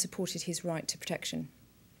and supported his right to protection.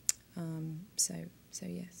 So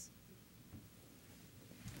yes.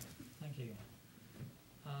 Thank you.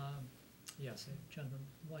 Yes, gentlemen,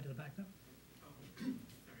 right at the back there.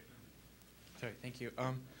 Sorry, thank you.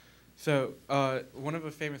 One of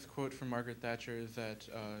a famous quote from Margaret Thatcher is that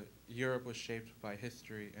Europe was shaped by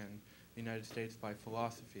history and the United States by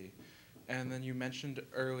philosophy. And then you mentioned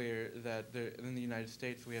earlier that in the United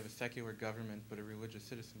States we have a secular government but a religious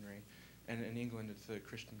citizenry. And in England it's a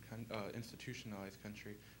Christian institutionalized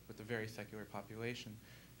country with a very secular population.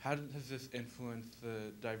 How has this influenced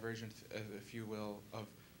the divergence, if you will, of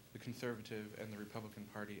the Conservative and the Republican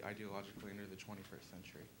Party ideologically into the 21st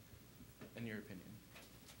century, in your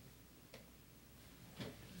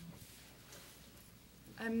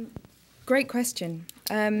opinion? Great question.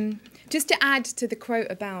 Just to add to the quote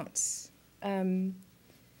about, I've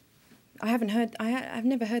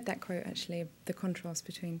never heard that quote actually, the contrast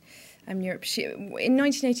between Europe. In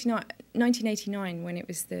 1989, when it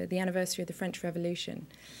was the anniversary of the French Revolution,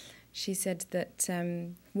 she said that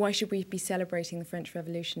why should we be celebrating the French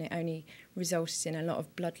Revolution? It only resulted in a lot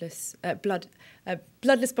of bloodless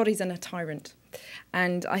bodies and a tyrant.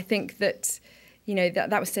 And I think that, you know,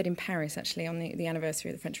 that was said in Paris actually on the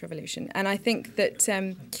anniversary of the French Revolution. And I think that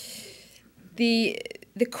the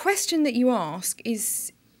question that you ask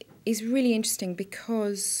is really interesting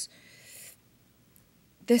because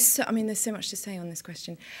there's so much to say on this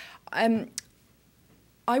question. I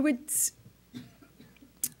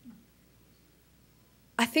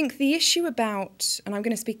think the issue about, and I'm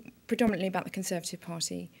going to speak predominantly about the Conservative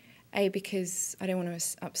Party, because I don't want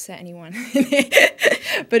to upset anyone,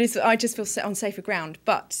 but I just feel on safer ground.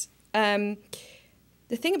 But the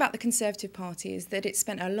thing about the Conservative Party is that it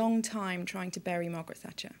spent a long time trying to bury Margaret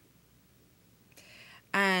Thatcher.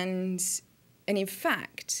 And in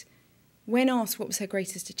fact, when asked what was her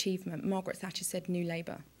greatest achievement, Margaret Thatcher said New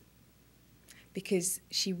Labour, because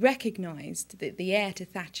she recognised that the heir to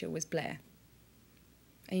Thatcher was Blair,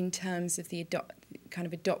 in terms of the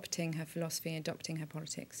adopting her philosophy and adopting her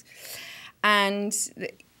politics. And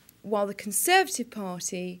while the Conservative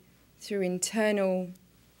Party, through internal,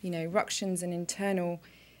 ructions and internal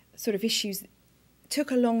sort of issues, took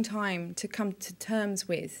a long time to come to terms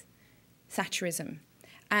with Thatcherism,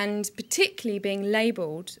 and particularly being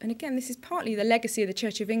labelled, and again, this is partly the legacy of the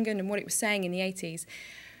Church of England and what it was saying in the 80s,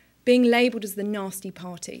 being labelled as the nasty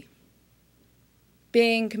party,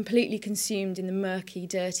 being completely consumed in the murky,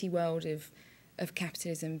 dirty world of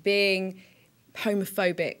capitalism, being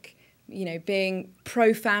homophobic, being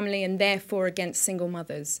pro-family and therefore against single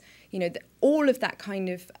mothers. All of that kind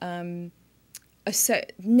of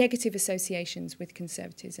negative associations with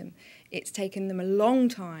conservatism. It's taken them a long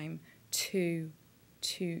time to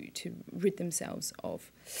rid themselves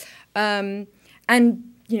of. And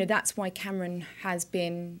that's why Cameron has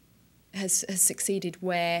succeeded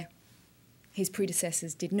where his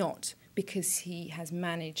predecessors did not, because he has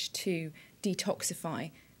managed to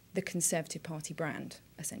detoxify the Conservative Party brand,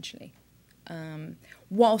 essentially,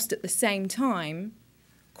 whilst at the same time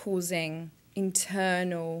causing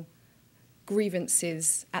internal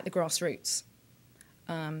grievances at the grassroots.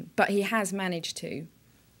 But he has managed to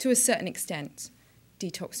a certain extent,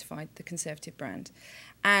 detoxify the Conservative brand.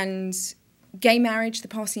 And gay marriage, the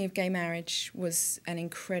passing of gay marriage, was an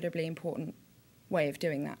incredibly important way of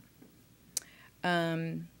doing that.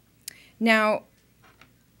 Now,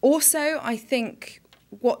 also, I think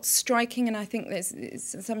what's striking, and I think there's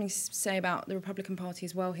something to say about the Republican Party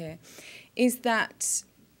as well here, is that,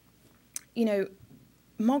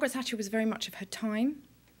 Margaret Thatcher was very much of her time.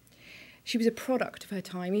 She was a product of her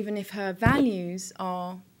time, even if her values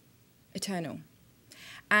are eternal.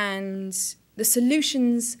 And the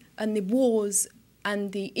solutions and the wars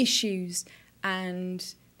and the issues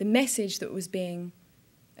and the message that was being,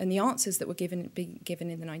 and the answers that were given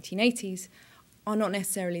in the 1980s are not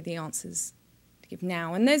necessarily the answers to give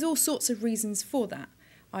now. And there's all sorts of reasons for that.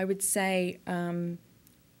 I would say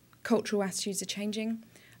cultural attitudes are changing.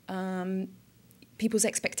 People's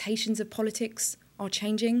expectations of politics are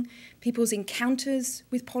changing. People's encounters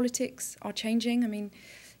with politics are changing. I mean,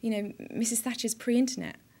 Mrs. Thatcher's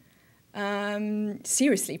pre-internet.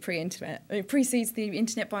 Seriously pre-internet. It precedes the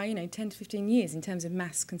internet by, 10 to 15 years in terms of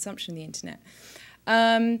mass consumption of the internet.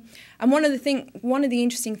 And one of the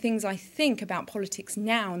interesting things I think about politics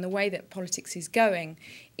now and the way that politics is going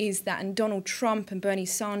is that, and Donald Trump and Bernie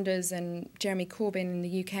Sanders and Jeremy Corbyn in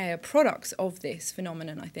the UK are products of this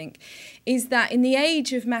phenomenon, I think, is that in the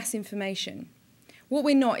age of mass information, what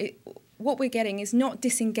we're getting is not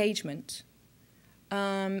disengagement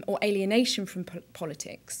or alienation from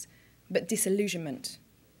politics, but disillusionment.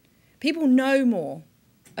 People know more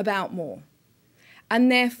about more,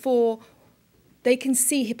 and therefore they can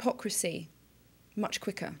see hypocrisy much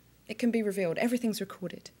quicker. It can be revealed. Everything's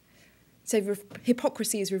recorded. So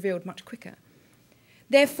hypocrisy is revealed much quicker.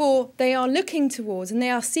 Therefore, they are looking towards and they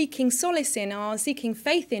are seeking solace in, are seeking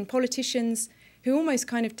faith in politicians who almost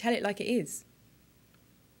kind of tell it like it is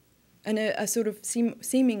and are sort of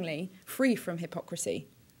seemingly free from hypocrisy.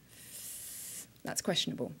 That's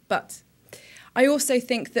questionable. But I also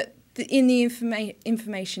think that in the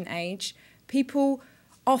information age, people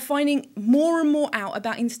are finding more and more out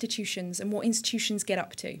about institutions and what institutions get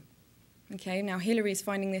up to. Okay, now Hillary is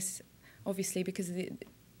finding this obviously because of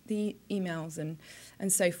the emails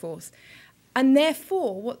and so forth. And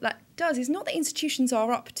therefore, what that does is not that institutions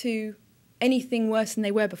are up to anything worse than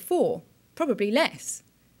they were before, probably less.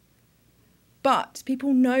 But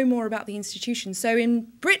people know more about the institutions. So in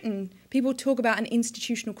Britain, people talk about an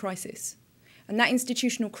institutional crisis. And that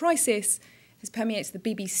institutional crisis has permeated the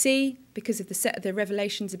BBC because of the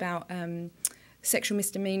revelations about sexual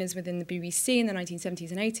misdemeanours within the BBC in the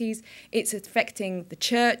 1970s and 80s. It's affecting the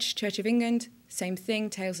Church of England, same thing,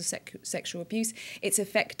 tales of sexual abuse. It's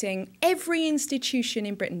affecting every institution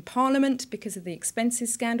in Britain, Parliament, because of the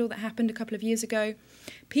expenses scandal that happened a couple of years ago.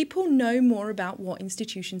 People know more about what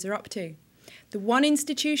institutions are up to. The one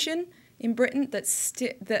institution in Britain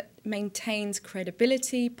that maintains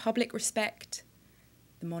credibility, public respect,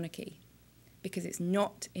 the monarchy, because it's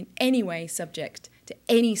not in any way subject to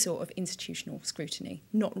any sort of institutional scrutiny.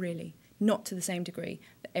 Not really. Not to the same degree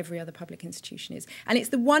that every other public institution is. And it's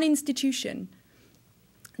the one institution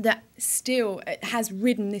that still has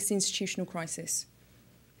ridden this institutional crisis.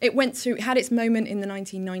 It had its moment in the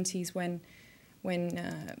 1990s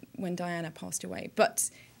when Diana passed away. But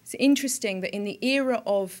it's interesting that in the era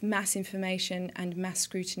of mass information and mass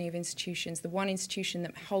scrutiny of institutions, the one institution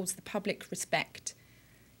that holds the public respect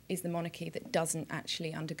is the monarchy that doesn't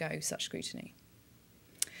actually undergo such scrutiny.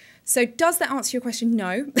 So does that answer your question?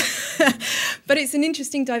 No. But it's an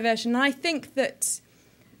interesting diversion. And I think that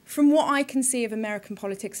from what I can see of American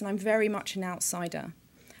politics, and I'm very much an outsider,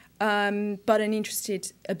 but an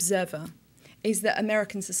interested observer, is that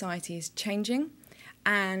American society is changing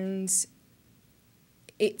and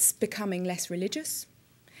it's becoming less religious.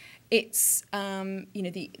 It's,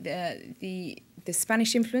 the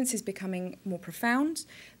Spanish influence is becoming more profound.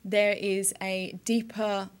 There is a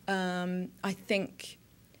deeper, I think,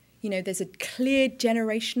 there's a clear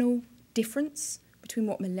generational difference between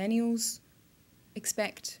what millennials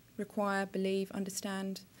expect, require, believe,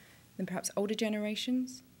 understand, than perhaps older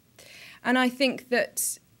generations. And I think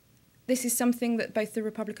that this is something that both the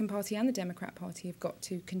Republican Party and the Democrat Party have got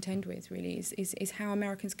to contend with, really, is how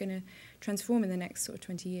America's going to transform in the next sort of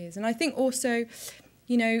 20 years. And I think also,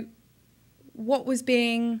 what was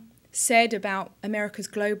being said about America's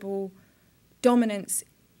global dominance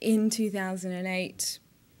in 2008,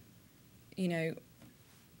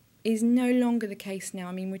 is no longer the case now.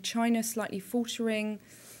 I mean, with China slightly faltering,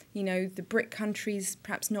 the BRIC countries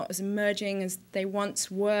perhaps not as emerging as they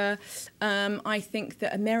once were, I think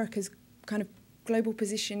that America's kind of global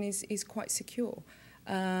position is quite secure,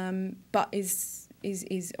 but is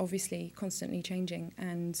obviously constantly changing.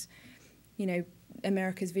 And,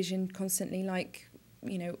 America's vision constantly, like,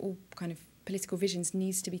 all kind of political visions,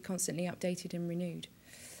 needs to be constantly updated and renewed.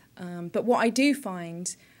 But what I do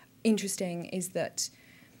find interesting is that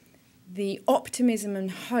the optimism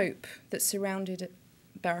and hope that surrounded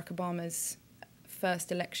Barack Obama's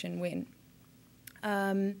first election win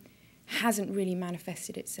hasn't really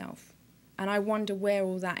manifested itself. And I wonder where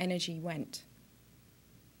all that energy went,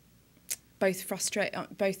 both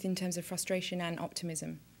in terms of frustration and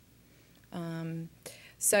optimism.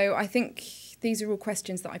 So I think these are all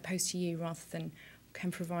questions that I pose to you rather than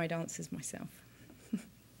can provide answers myself.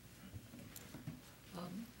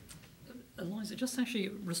 Eliza, just actually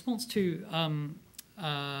in response to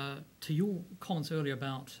your comments earlier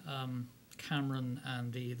about Cameron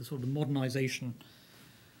and the sort of modernisation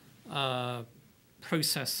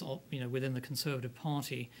process of, within the Conservative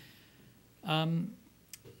Party,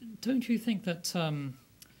 don't you think that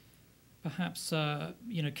perhaps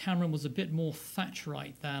Cameron was a bit more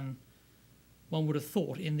Thatcherite than one would have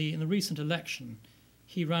thought? In the recent election,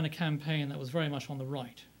 he ran a campaign that was very much on the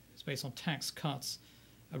right. It's based on tax cuts,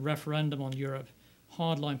 a referendum on Europe,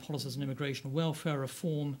 hardline policies on immigration, welfare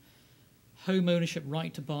reform, home ownership,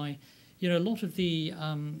 right to buy. A lot of the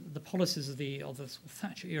policies of the sort of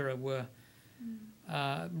Thatcher era were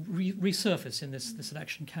resurfaced in this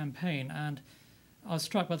election campaign. And I was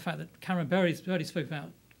struck by the fact that Cameron barely spoke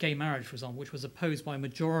about gay marriage, for example, which was opposed by a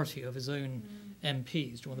majority of his own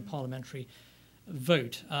MPs during the parliamentary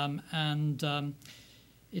vote.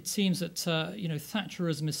 It seems that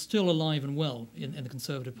Thatcherism is still alive and well in the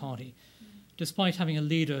Conservative Party, despite having a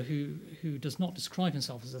leader who does not describe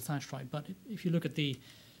himself as a Thatcherite. But if you look at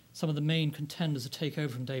some of the main contenders to take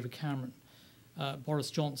over from David Cameron,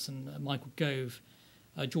 Boris Johnson, Michael Gove,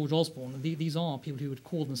 George Osborne. These are people who would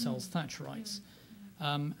call themselves Thatcherites.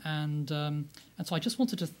 And so I just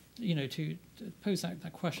wanted to, to pose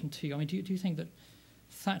that question to you. I mean, do you think that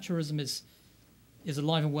Thatcherism is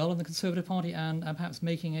alive and well in the Conservative Party and perhaps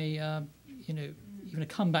making a, even a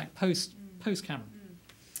comeback post-Cameron?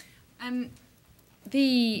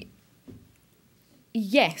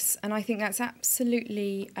 Yes, and I think that's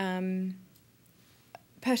absolutely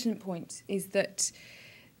pertinent point, is that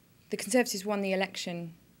the Conservatives won the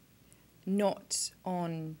election not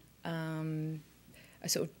on a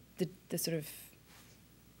sort of the sort of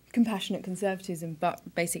compassionate conservatism,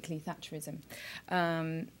 but basically Thatcherism.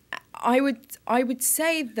 I would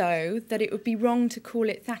say, though, that it would be wrong to call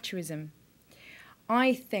it Thatcherism.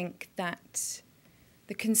 I think that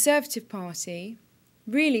the Conservative Party,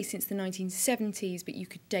 really since the 1970s, but you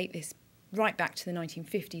could date this right back to the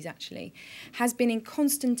 1950s actually, has been in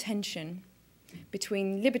constant tension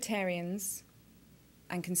between libertarians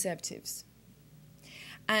and conservatives.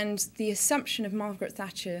 And the assumption of Margaret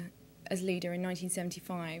Thatcher as leader in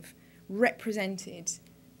 1975 represented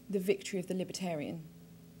the victory of the libertarian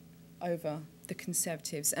over the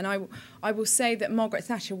Conservatives. And I will say that Margaret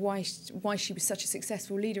Thatcher, why she was such a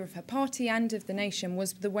successful leader of her party and of the nation,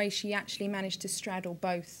 was the way she actually managed to straddle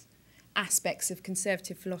both aspects of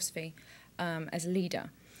Conservative philosophy as a leader.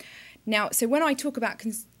 Now, so when I talk about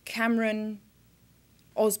Cameron,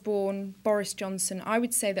 Osborne, Boris Johnson, I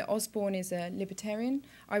would say that Osborne is a libertarian.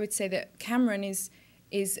 I would say that Cameron is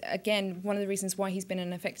again, one of the reasons why he's been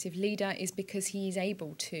an effective leader is because he is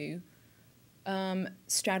able to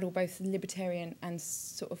straddle both libertarian and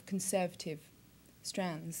sort of conservative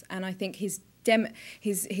strands. And I think his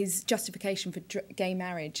justification for gay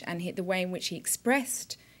marriage and the way in which he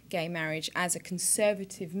expressed gay marriage as a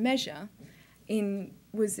conservative measure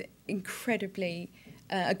was incredibly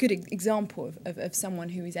a good example of someone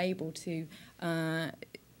who is able to,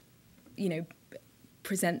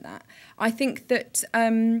 present that. I think that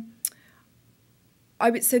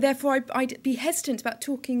I'd be hesitant about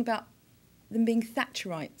talking about them being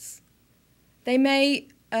Thatcherites. They may,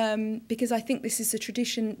 because I think this is a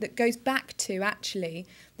tradition that goes back to actually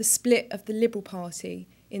the split of the Liberal Party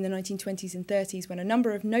in the 1920s and 30s, when a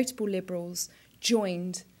number of notable Liberals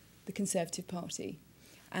joined the Conservative Party,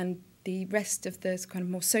 and the rest of the kind of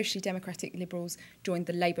more socially democratic Liberals joined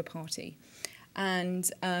the Labour Party. And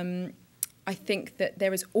I think that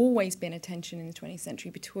there has always been a tension in the 20th century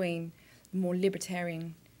between the more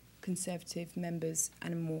libertarian Conservative members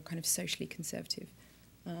and more kind of socially conservative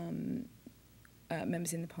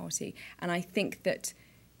members in the party. And I think that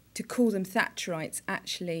to call them Thatcherites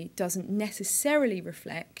actually doesn't necessarily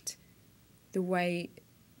reflect the way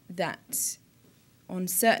that on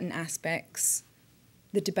certain aspects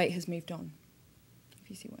the debate has moved on, if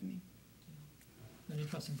you see what I mean. An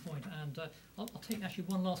interesting point. And I'll take actually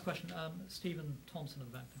one last question. Stephen Thompson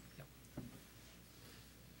at the back there. Yep.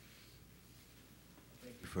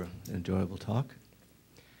 Thank you for an enjoyable talk.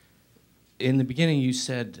 In the beginning you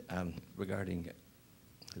said regarding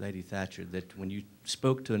Lady Thatcher that when you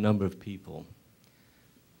spoke to a number of people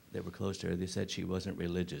that were close to her, they said she wasn't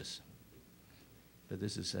religious. But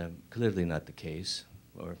this is clearly not the case,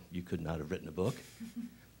 or you could not have written a book.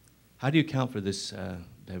 How do you account for this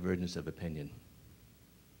divergence of opinion?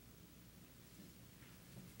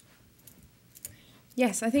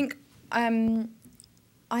 Yes, I think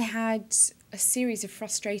I had a series of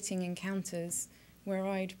frustrating encounters where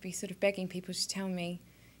I'd be sort of begging people to tell me,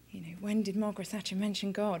 when did Margaret Thatcher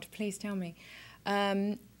mention God? Please tell me.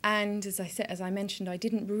 And as I mentioned, I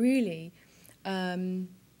didn't really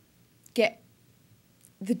get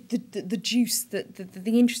the juice, the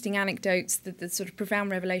interesting anecdotes, the sort of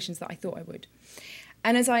profound revelations that I thought I would.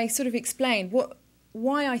 And as I sort of explained,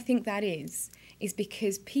 why I think that is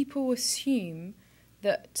because people assume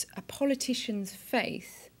that a politician's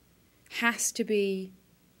faith has to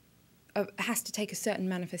take a certain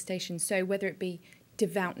manifestation. So whether it be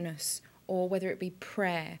devoutness, or whether it be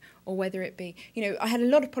prayer, or whether it be, I had a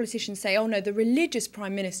lot of politicians say, oh no, the religious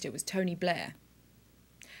Prime Minister was Tony Blair.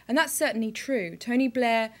 And that's certainly true. Tony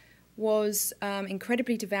Blair was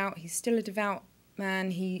incredibly devout. He's still a devout man.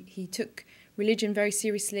 He took religion very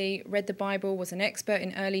seriously, read the Bible, was an expert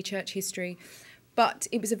in early church history. But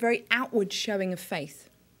it was a very outward showing of faith.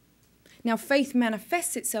 Now, faith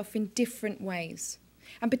manifests itself in different ways.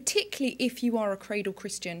 And particularly if you are a cradle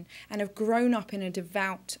Christian and have grown up in a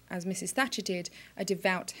devout, as Mrs. Thatcher did, a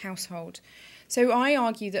devout household. So I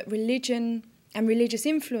argue that religion and religious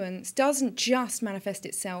influence doesn't just manifest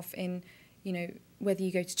itself in, whether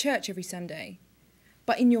you go to church every Sunday,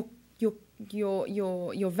 but in your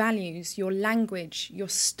values, your language, your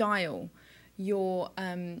style, your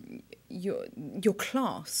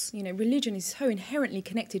class. You know, religion is so inherently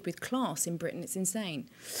connected with class in Britain. It's insane.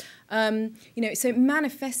 You know, so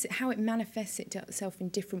how it manifests itself in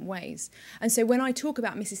different ways. And so when I talk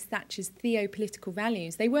about Mrs. Thatcher's theopolitical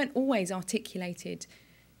values, they weren't always articulated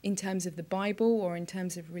in terms of the Bible or in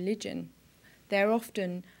terms of religion. They're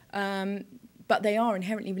often, but they are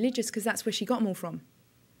inherently religious because that's where she got them all from.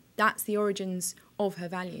 That's the origins of her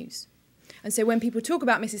values. And so when people talk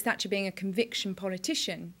about Mrs. Thatcher being a conviction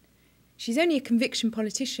politician, she's only a conviction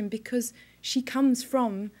politician because she comes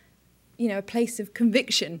from, you know, a place of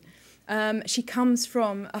conviction. She comes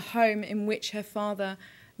from a home in which her father,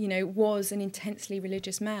 you know, was an intensely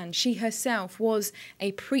religious man. She herself was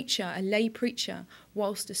a preacher, a lay preacher,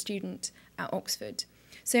 whilst a student at Oxford.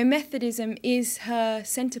 So Methodism is her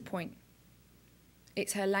centre point.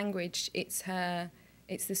 It's her language, it's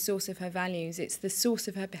the source of her values, it's the source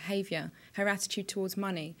of her behaviour, her attitude towards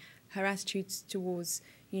money, her attitudes towards,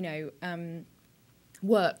 you know,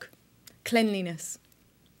 work, cleanliness.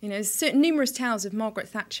 You know, there's numerous tales of Margaret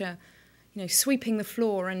Thatcher, you know, sweeping the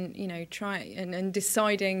floor and, you know, and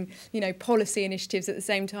deciding, you know, policy initiatives at the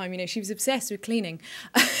same time. You know, she was obsessed with cleaning,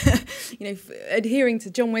 you know, adhering to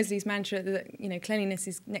John Wesley's mantra that, you know, cleanliness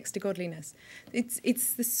is next to godliness.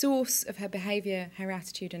 It's the source of her behaviour, her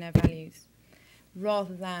attitude and her values,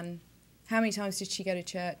 rather than how many times did she go to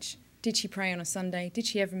church, did she pray on a Sunday, did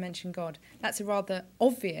she ever mention God. That's a rather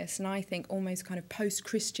obvious and I think almost kind of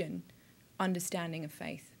post-Christian understanding of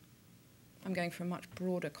faith. I'm going for a much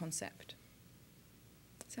broader concept.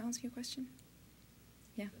 Does that answer your question?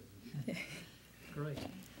 Yeah. Great.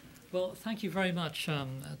 Well, thank you very much,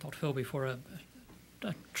 Dr. Filby, for a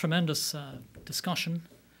tremendous discussion,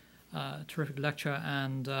 terrific lecture,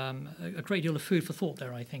 and a great deal of food for thought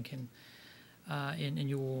there, I think, in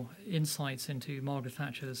your insights into Margaret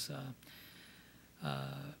Thatcher's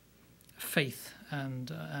faith and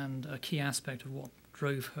a key aspect of what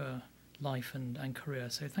drove her life and career.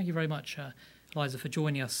 So thank you very much, Eliza, for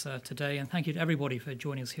joining us today, and thank you to everybody for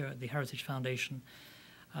joining us here at the Heritage Foundation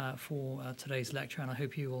for today's lecture, and I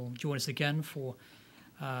hope you will join us again for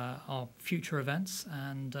our future events,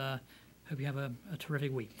 and hope you have a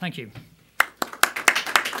terrific week. Thank you.